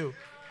what to do.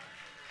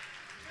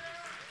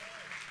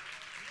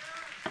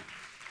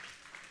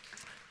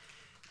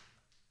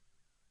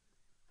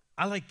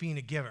 I like being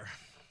a giver.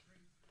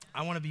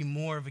 I want to be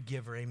more of a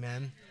giver,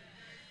 amen?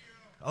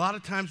 A lot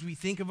of times we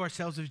think of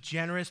ourselves as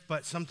generous,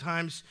 but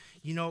sometimes,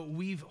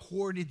 we've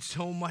hoarded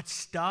so much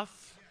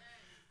stuff.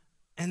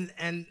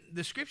 And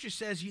the scripture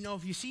says,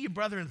 if you see your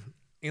brother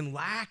in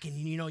lack and,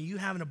 you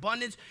have an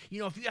abundance,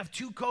 if you have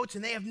 2 coats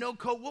and they have no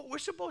coat, we're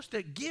supposed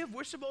to give.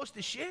 We're supposed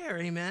to share,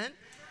 amen?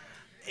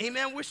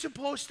 Amen. We're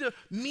supposed to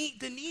meet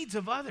the needs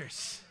of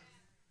others.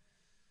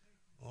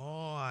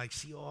 Oh, I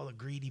see all the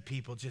greedy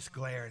people just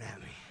glaring at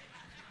me.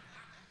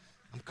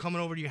 I'm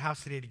coming over to your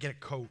house today to get a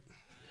coat.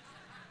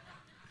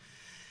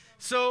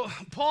 So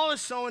Paul is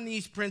sowing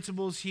these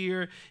principles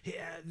here.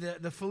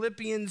 The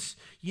Philippians,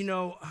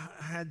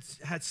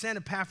 had sent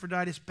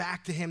Epaphroditus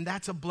back to him.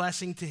 That's a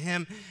blessing to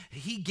him.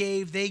 He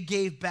gave, they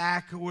gave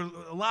back. A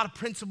lot of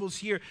principles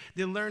here.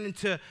 They're learning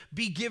to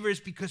be givers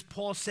because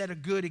Paul set a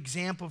good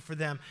example for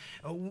them.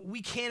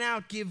 We can't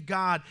outgive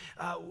God.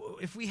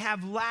 If we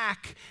have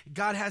lack,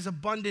 God has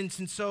abundance,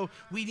 and so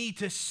we need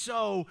to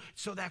sow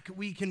so that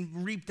we can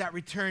reap that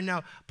return.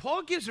 Now,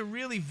 Paul gives a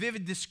really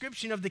vivid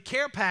description of the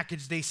care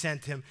package they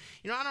sent him.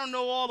 I don't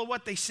know all of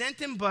what they sent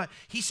him, but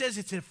he says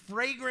it's a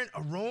fragrant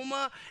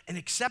aroma, an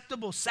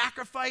acceptable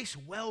sacrifice,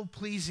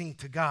 well-pleasing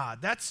to God.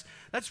 That's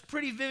a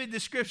pretty vivid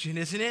description,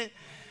 isn't it?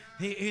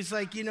 He's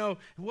like,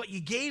 what you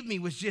gave me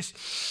was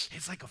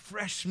it's like a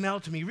fresh smell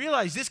to me.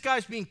 Realize this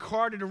guy's being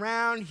carted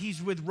around.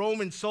 He's with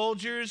Roman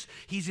soldiers.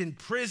 He's in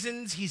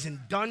prisons. He's in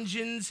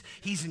dungeons.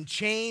 He's in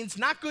chains.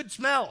 Not good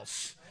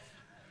smells.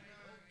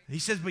 He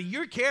says, but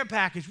your care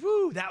package,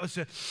 that was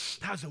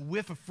a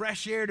whiff of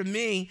fresh air to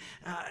me.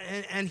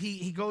 And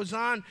he goes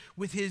on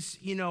with his,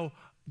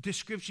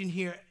 description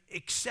here,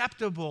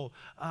 acceptable,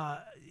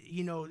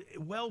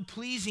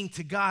 well-pleasing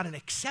to God, an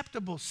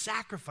acceptable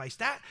sacrifice.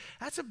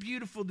 That's a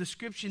beautiful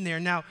description there.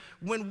 Now,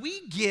 when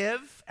we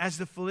give, as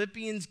the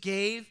Philippians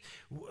gave,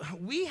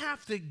 we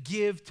have to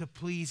give to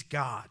please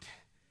God.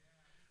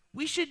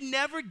 We should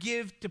never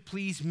give to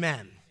please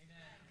men.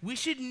 We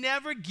should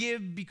never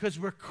give because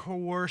we're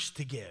coerced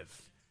to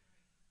give.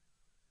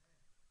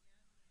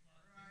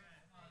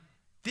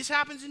 This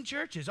happens in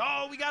churches.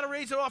 Oh, we got to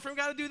raise the offering.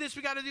 We got to do this.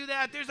 We got to do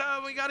that.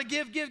 We got to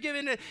give.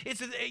 And it's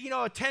a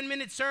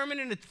 10-minute sermon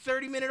and a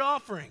 30-minute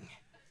offering.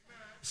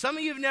 Some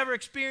of you have never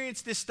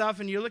experienced this stuff,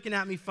 and you're looking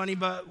at me funny,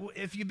 but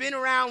if you've been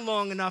around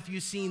long enough,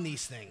 you've seen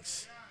these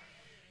things.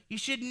 You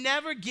should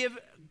never give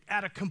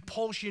out of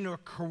compulsion or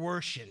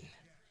coercion.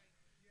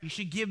 You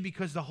should give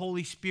because the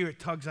Holy Spirit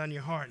tugs on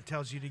your heart and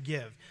tells you to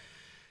give.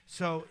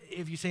 So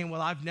if you're saying,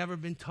 well, I've never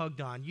been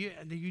tugged on, you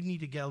need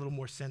to get a little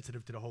more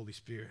sensitive to the Holy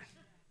Spirit.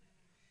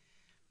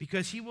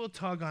 Because he will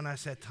tug on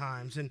us at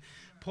times. And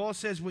Paul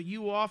says what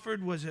you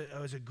offered was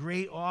a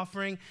great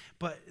offering,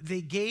 but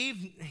they gave,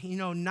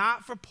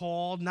 not for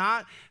Paul,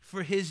 not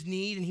for his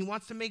need, and he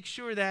wants to make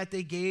sure that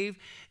they gave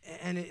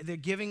and their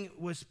giving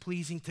was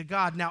pleasing to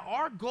God. Now,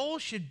 our goal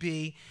should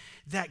be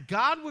that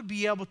God would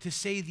be able to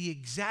say the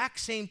exact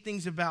same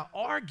things about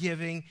our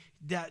giving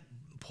that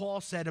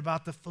Paul said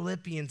about the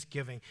Philippians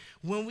giving.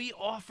 When we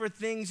offer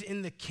things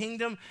in the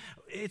kingdom,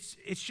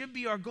 it should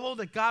be our goal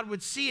that God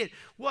would see it,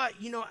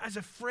 as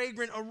a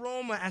fragrant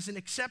aroma, as an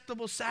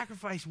acceptable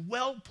sacrifice,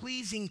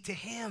 well-pleasing to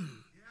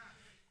him.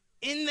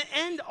 In the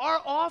end,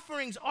 our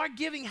offerings, our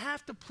giving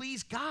have to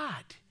please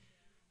God.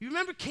 You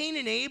remember Cain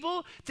and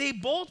Abel? They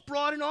both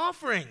brought an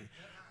offering.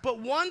 But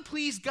one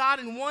pleased God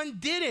and one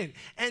didn't.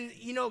 And,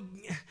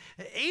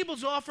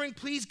 Abel's offering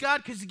pleased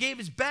God because he gave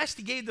his best.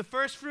 He gave the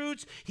first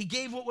fruits. He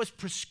gave what was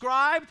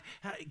prescribed.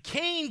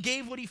 Cain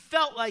gave what he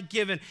felt like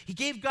giving. He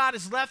gave God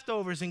his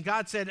leftovers. And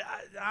God said,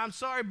 I'm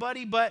sorry,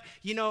 buddy, but,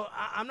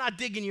 I'm not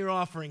digging your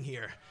offering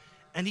here.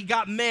 And he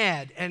got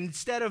mad. And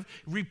instead of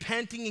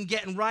repenting and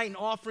getting right and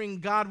offering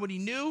God what he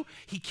knew,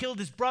 he killed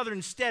his brother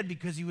instead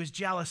because he was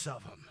jealous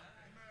of him.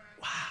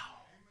 Wow.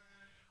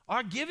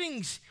 Our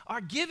giving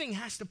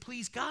has to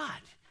please God.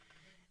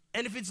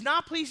 And if it's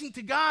not pleasing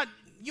to God,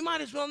 you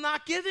might as well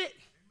not give it.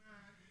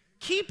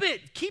 Keep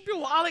it. Keep your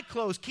wallet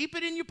close. Keep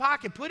it in your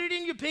pocket. Put it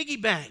in your piggy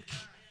bank.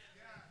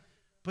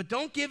 But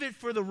don't give it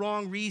for the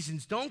wrong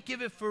reasons. Don't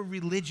give it for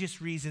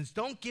religious reasons.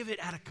 Don't give it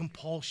out of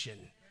compulsion.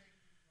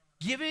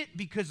 Give it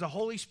because the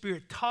Holy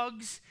Spirit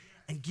tugs,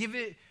 and give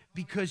it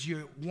because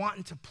you're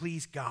wanting to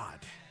please God.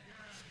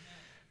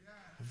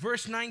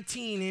 Verse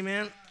 19,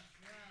 amen.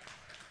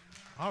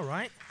 All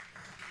right.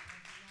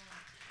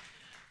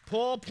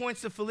 Paul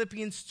points the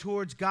Philippians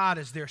towards God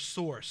as their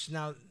source.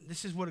 Now,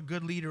 this is what a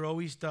good leader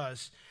always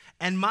does.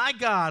 And my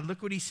God,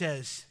 look what he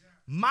says,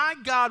 my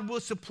God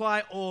will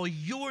supply all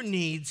your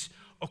needs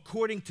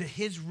according to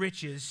his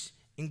riches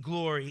in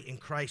glory in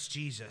Christ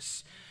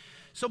Jesus.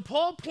 So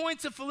Paul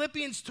points the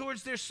Philippians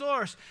towards their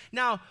source.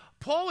 Now,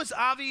 Paul was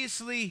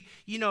obviously,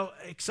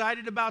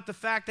 excited about the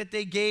fact that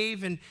they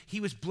gave, and he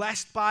was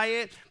blessed by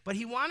it, but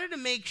he wanted to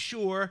make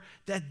sure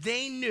that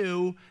they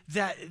knew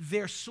that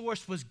their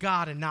source was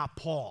God and not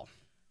Paul.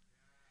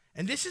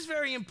 And this is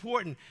very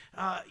important.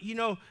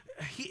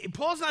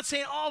 Paul's not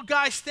saying, oh,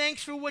 guys,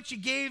 thanks for what you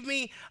gave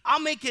me. I'll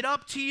make it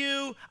up to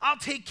you. I'll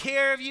take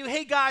care of you.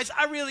 Hey, guys,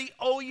 I really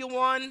owe you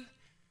one.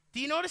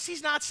 Do you notice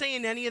he's not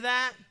saying any of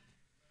that?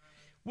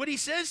 What he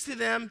says to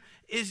them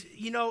is,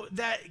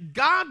 that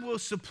God will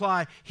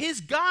supply, his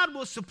God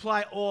will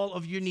supply all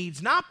of your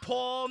needs. Not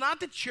Paul,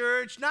 not the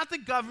church, not the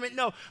government.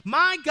 No,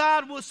 my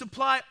God will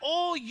supply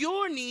all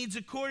your needs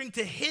according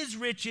to his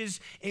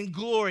riches in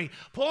glory.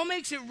 Paul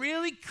makes it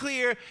really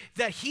clear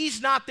that he's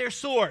not their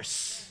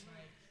source.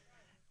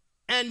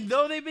 And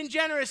though they've been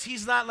generous,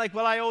 he's not like,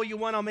 well, I owe you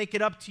one, I'll make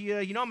it up to you.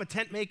 I'm a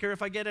tent maker.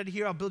 If I get out of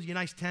here, I'll build you a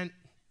nice tent.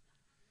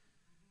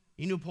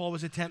 You knew Paul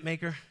was a tent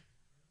maker?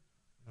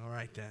 All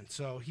right, then.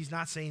 So he's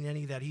not saying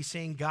any of that. He's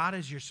saying God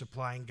is your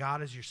supply and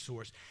God is your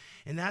source.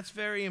 And that's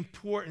very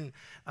important.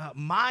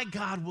 My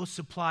God will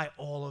supply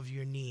all of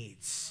your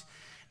needs.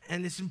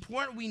 And it's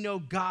important we know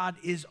God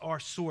is our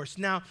source.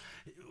 Now,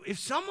 if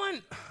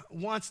someone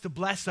wants to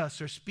bless us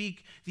or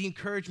speak the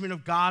encouragement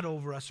of God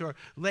over us or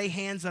lay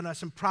hands on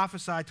us and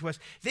prophesy to us,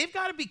 they've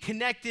got to be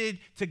connected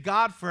to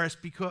God first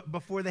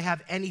before they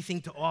have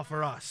anything to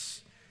offer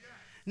us.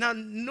 Now,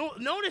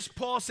 notice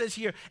Paul says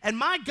here, and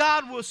my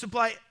God will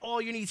supply all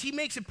your needs. He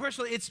makes it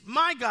personal. It's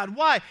my God.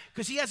 Why?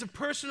 Because he has a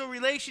personal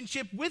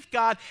relationship with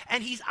God,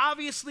 and he's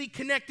obviously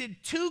connected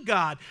to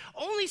God.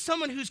 Only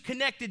someone who's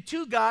connected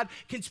to God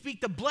can speak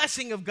the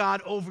blessing of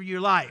God over your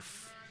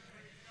life.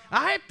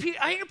 I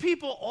hear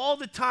people all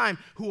the time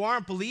who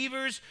aren't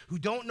believers, who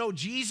don't know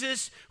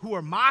Jesus, who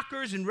are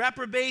mockers and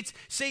reprobates,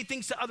 say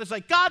things to others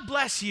like, God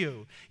bless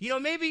you.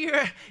 Maybe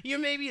you're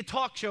maybe a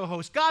talk show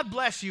host. God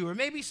bless you. Or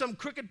maybe some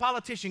crooked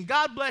politician.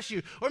 God bless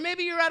you. Or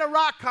maybe you're at a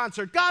rock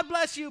concert. God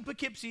bless you,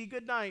 Poughkeepsie.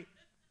 Good night.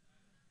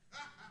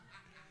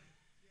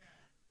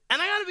 And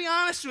I got to be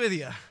honest with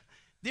you.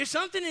 There's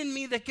something in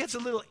me that gets a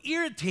little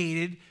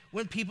irritated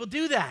when people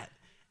do that.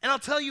 And I'll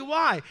tell you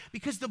why.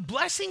 Because the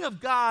blessing of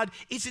God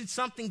isn't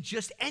something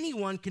just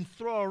anyone can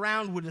throw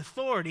around with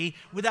authority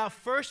without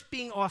first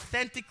being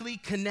authentically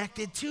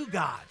connected to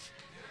God.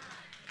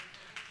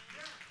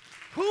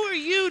 Who are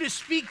you to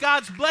speak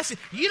God's blessing?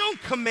 You don't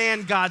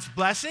command God's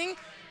blessing.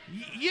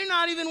 You're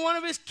not even one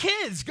of his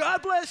kids.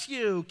 God bless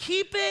you.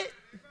 Keep it.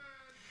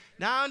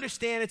 Now, I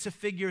understand it's a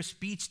figure of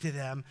speech to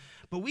them,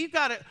 but we've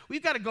got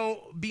to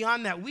go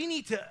beyond that. We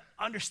need to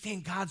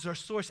understand God's our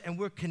source, and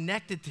we're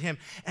connected to him.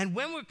 And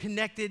when we're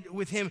connected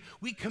with him,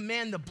 we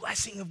command the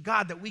blessing of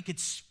God that we could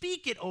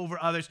speak it over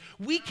others.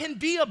 We can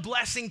be a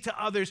blessing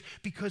to others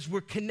because we're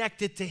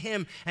connected to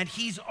him, and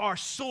he's our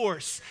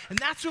source. And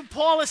that's what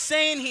Paul is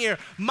saying here.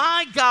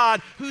 My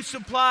God who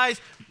supplies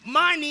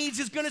my needs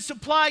is going to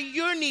supply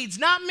your needs,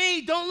 not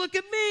me. Don't look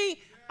at me.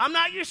 I'm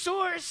not your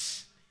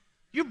source.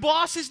 Your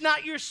boss is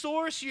not your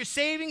source. Your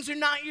savings are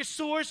not your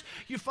source.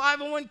 Your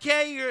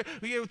 501k,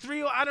 your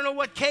 3, I don't know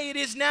what K it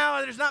is now.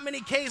 There's not many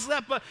Ks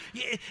left, but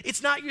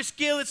it's not your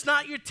skill. It's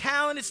not your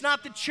talent. It's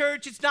not the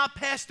church. It's not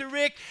Pastor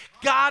Rick.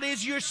 God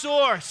is your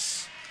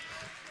source.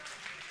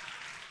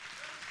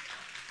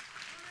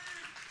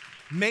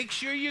 Make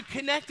sure you're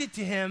connected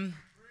to him,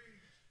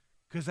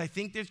 because I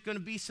think there's going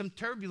to be some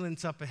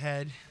turbulence up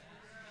ahead.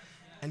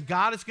 And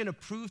God is going to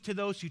prove to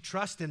those who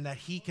trust him that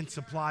he can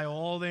supply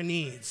all their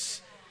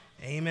needs.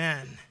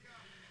 Amen.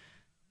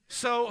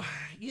 So,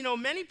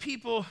 many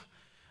people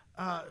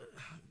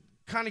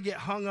kind of get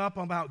hung up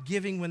about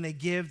giving when they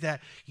give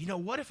that,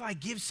 what if I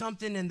give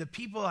something and the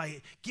people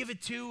I give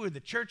it to or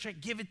the church I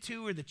give it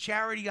to or the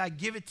charity I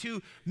give it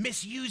to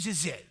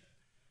misuses it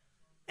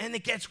and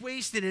it gets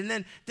wasted and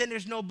then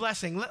there's no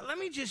blessing. Let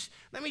me just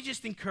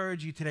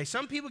encourage you today.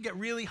 Some people get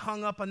really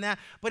hung up on that,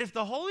 but if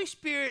the Holy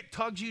Spirit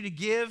tugs you to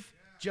give,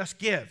 just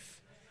give.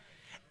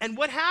 And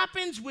what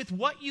happens with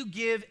what you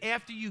give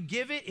after you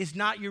give it is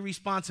not your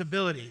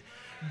responsibility.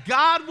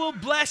 God will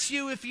bless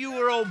you if you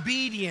are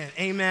obedient.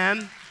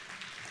 Amen.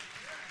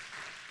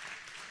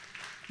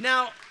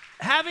 Now,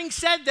 having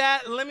said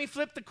that, let me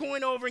flip the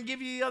coin over and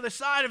give you the other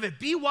side of it.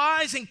 Be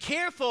wise and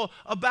careful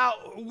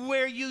about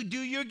where you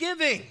do your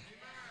giving.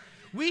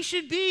 We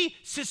should be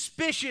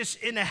suspicious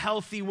in a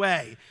healthy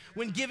way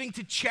when giving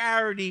to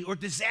charity or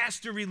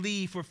disaster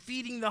relief or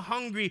feeding the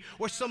hungry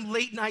or some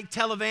late night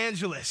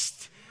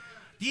televangelist.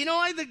 Do you know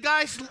why the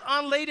guy's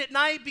on late at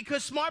night?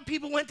 Because smart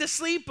people went to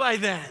sleep by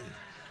then.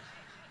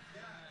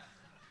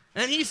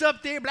 And he's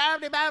up there, blah,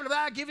 blah, blah,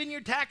 blah, giving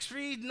your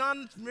tax-free,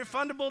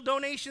 non-refundable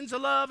donations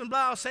of love and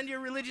blah, I'll send you a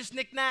religious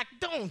knick-knack.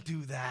 Don't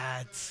do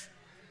that.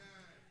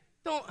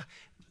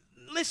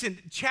 Listen,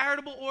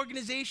 charitable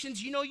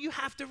organizations, you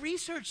have to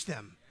research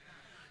them.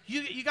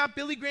 You got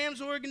Billy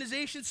Graham's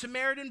organization,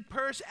 Samaritan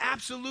Purse,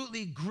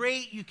 absolutely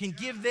great. You can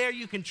give there,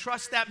 you can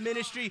trust that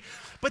ministry.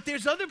 But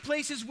there's other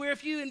places where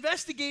if you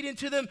investigate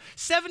into them,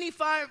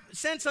 75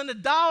 cents on the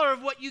dollar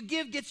of what you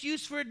give gets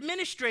used for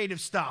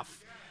administrative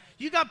stuff.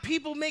 You got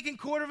people making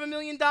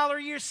 $250,000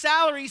 a year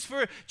salaries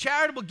for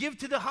charitable, give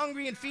to the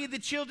hungry and feed the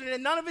children,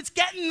 and none of it's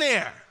getting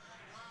there.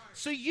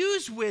 So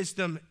use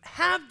wisdom,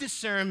 have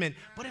discernment,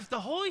 but if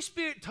the Holy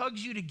Spirit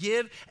tugs you to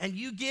give and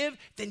you give,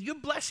 then your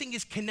blessing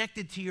is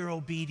connected to your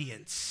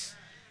obedience.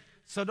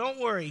 So don't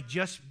worry,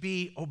 just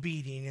be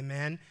obedient,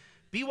 amen?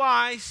 Be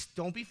wise,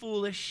 don't be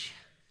foolish,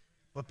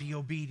 but be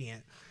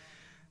obedient.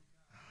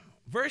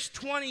 Verse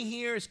 20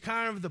 here is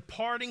kind of the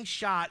parting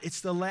shot. It's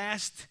the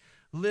last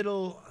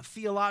little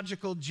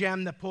theological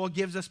gem that Paul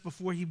gives us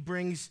before he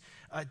brings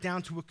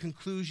down to a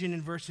conclusion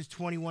in verses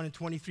 21 and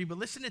 23. But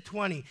listen to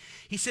 20.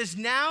 He says,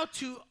 now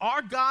to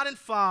our God and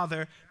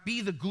Father be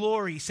the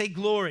glory. Say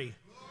glory.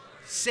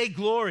 Say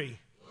glory.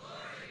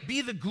 Be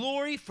the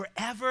glory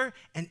forever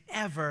and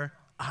ever.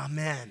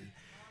 Amen.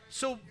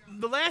 So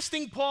the last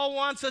thing Paul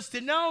wants us to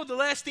know, the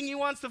last thing he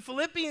wants the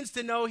Philippians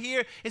to know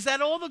here is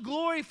that all the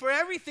glory for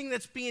everything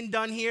that's being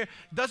done here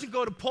doesn't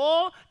go to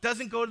Paul,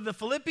 doesn't go to the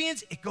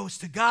Philippians, it goes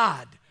to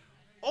God.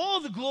 All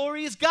the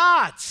glory is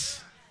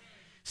God's.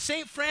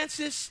 St.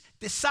 Francis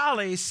de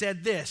Sales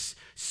said this,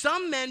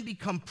 some men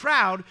become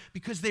proud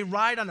because they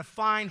ride on a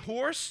fine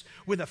horse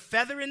with a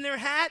feather in their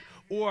hat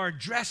or are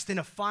dressed in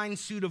a fine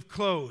suit of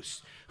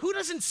clothes. Who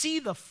doesn't see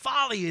the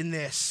folly in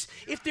this?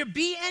 If there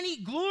be any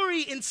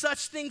glory in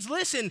such things,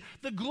 listen,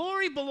 the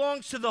glory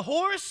belongs to the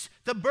horse,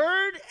 the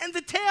bird, and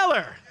the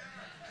tailor.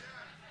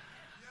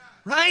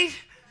 Right?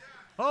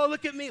 Oh,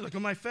 look at me, look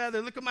at my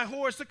feather, look at my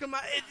horse, look at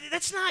my...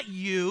 That's not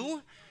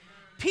you.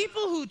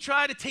 People who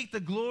try to take the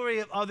glory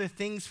of other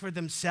things for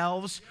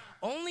themselves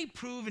only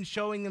prove in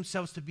showing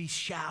themselves to be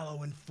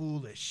shallow and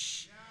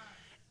foolish.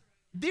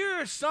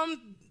 There are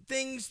some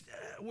things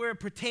where it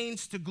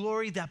pertains to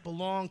glory that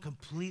belong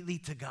completely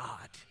to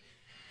God.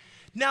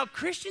 Now,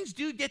 Christians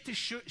do get to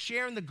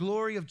share in the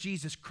glory of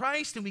Jesus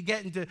Christ, and we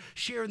get into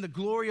share in the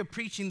glory of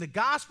preaching the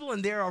gospel,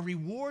 and there are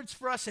rewards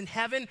for us in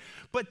heaven,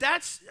 but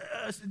that's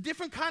a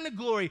different kind of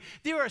glory.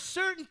 There are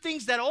certain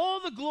things that all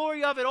the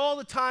glory of it all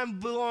the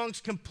time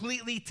belongs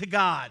completely to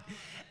God.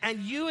 And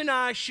you and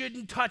I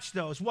shouldn't touch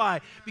those.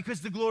 Why? Because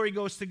the glory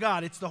goes to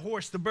God. It's the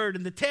horse, the bird,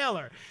 and the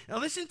tailor. Now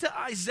listen to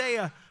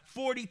Isaiah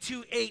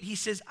 42:8. He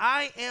says,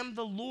 I am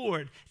the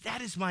Lord,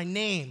 that is my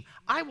name.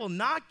 I will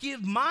not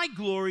give my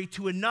glory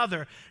to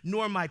another,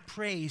 nor my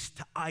praise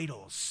to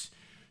idols.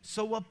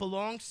 So what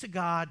belongs to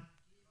God,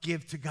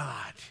 give to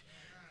God.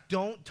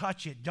 Don't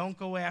touch it. Don't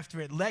go after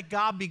it. Let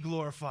God be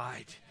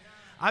glorified.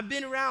 I've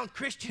been around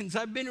Christians.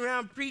 I've been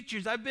around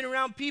preachers. I've been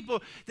around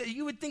people that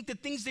you would think the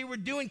things they were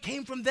doing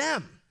came from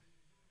them.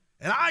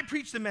 And I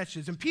preached the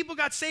messages, and people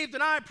got saved,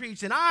 and I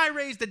preached, and I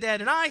raised the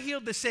dead, and I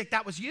healed the sick.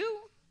 That was you?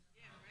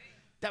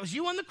 That was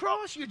you on the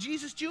cross? You're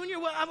Jesus Jr.?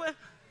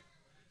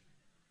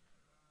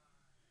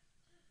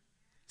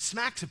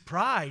 Smacks of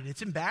pride.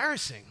 It's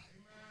embarrassing.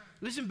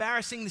 It was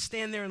embarrassing to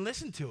stand there and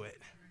listen to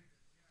it.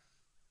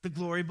 The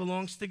glory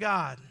belongs to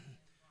God.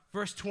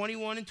 Verse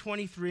 21 and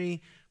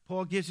 23,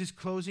 Paul gives his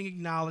closing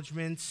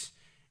acknowledgments,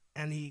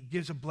 and he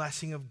gives a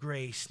blessing of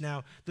grace.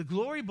 Now, the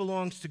glory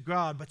belongs to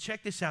God, but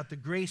check this out. The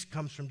grace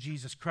comes from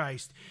Jesus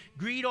Christ.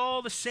 Greet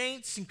all the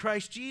saints in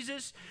Christ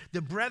Jesus.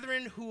 The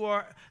brethren who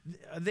are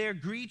there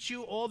greet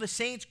you. All the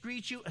saints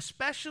greet you,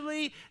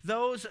 especially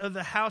those of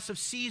the house of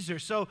Caesar.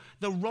 So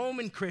the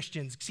Roman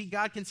Christians. See,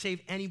 God can save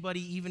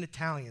anybody, even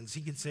Italians.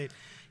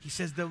 He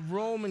says the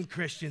Roman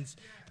Christians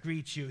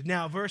greet you.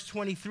 Now, verse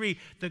 23,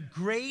 the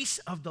grace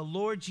of the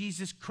Lord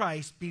Jesus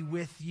Christ be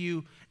with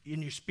you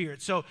in your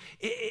spirit. So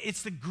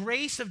it's the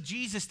grace of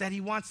Jesus that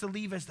he wants to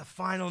leave as the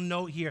final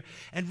note here.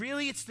 And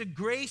really, it's the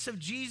grace of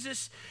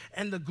Jesus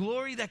and the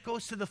glory that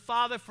goes to the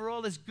Father for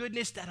all his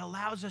goodness that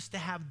allows us to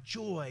have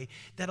joy,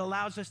 that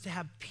allows us to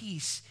have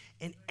peace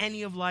in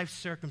any of life's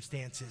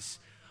circumstances.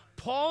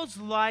 Paul's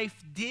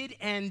life did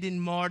end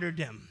in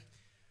martyrdom,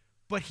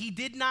 but he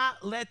did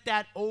not let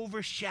that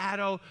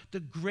overshadow the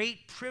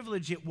great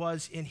privilege it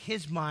was in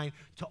his mind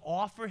to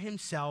offer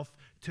himself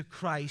to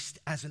Christ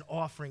as an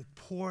offering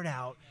poured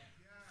out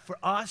for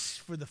us,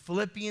 for the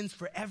Philippians,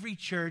 for every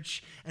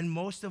church, and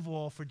most of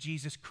all for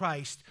Jesus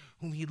Christ,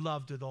 whom he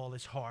loved with all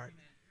his heart.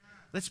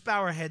 Let's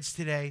bow our heads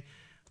today.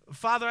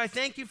 Father, I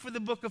thank you for the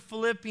book of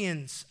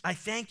Philippians. I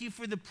thank you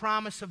for the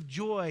promise of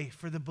joy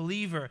for the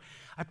believer.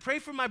 I pray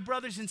for my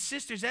brothers and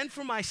sisters and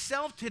for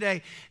myself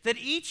today that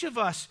each of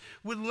us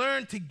would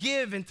learn to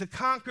give and to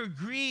conquer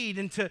greed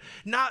and to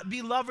not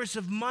be lovers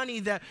of money,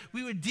 that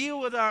we would deal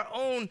with our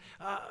own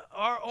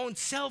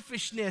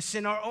selfishness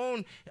and our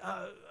own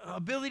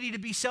ability to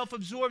be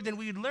self-absorbed, and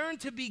we would learn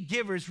to be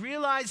givers,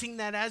 realizing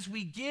that as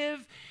we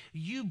give,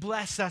 you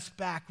bless us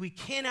back. We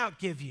can't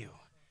outgive you.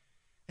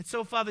 And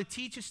so, Father,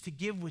 teach us to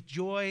give with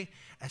joy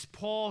as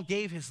Paul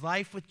gave his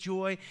life with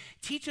joy.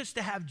 Teach us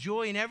to have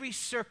joy in every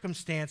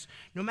circumstance,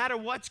 no matter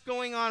what's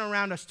going on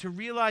around us, to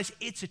realize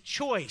it's a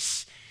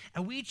choice.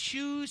 And we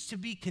choose to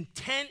be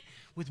content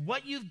with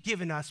what you've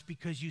given us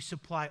because you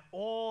supply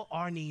all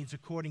our needs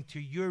according to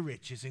your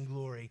riches and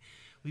glory.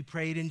 We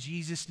pray it in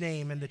Jesus'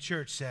 name, and the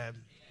church said,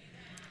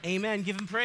 Amen. Give him praise.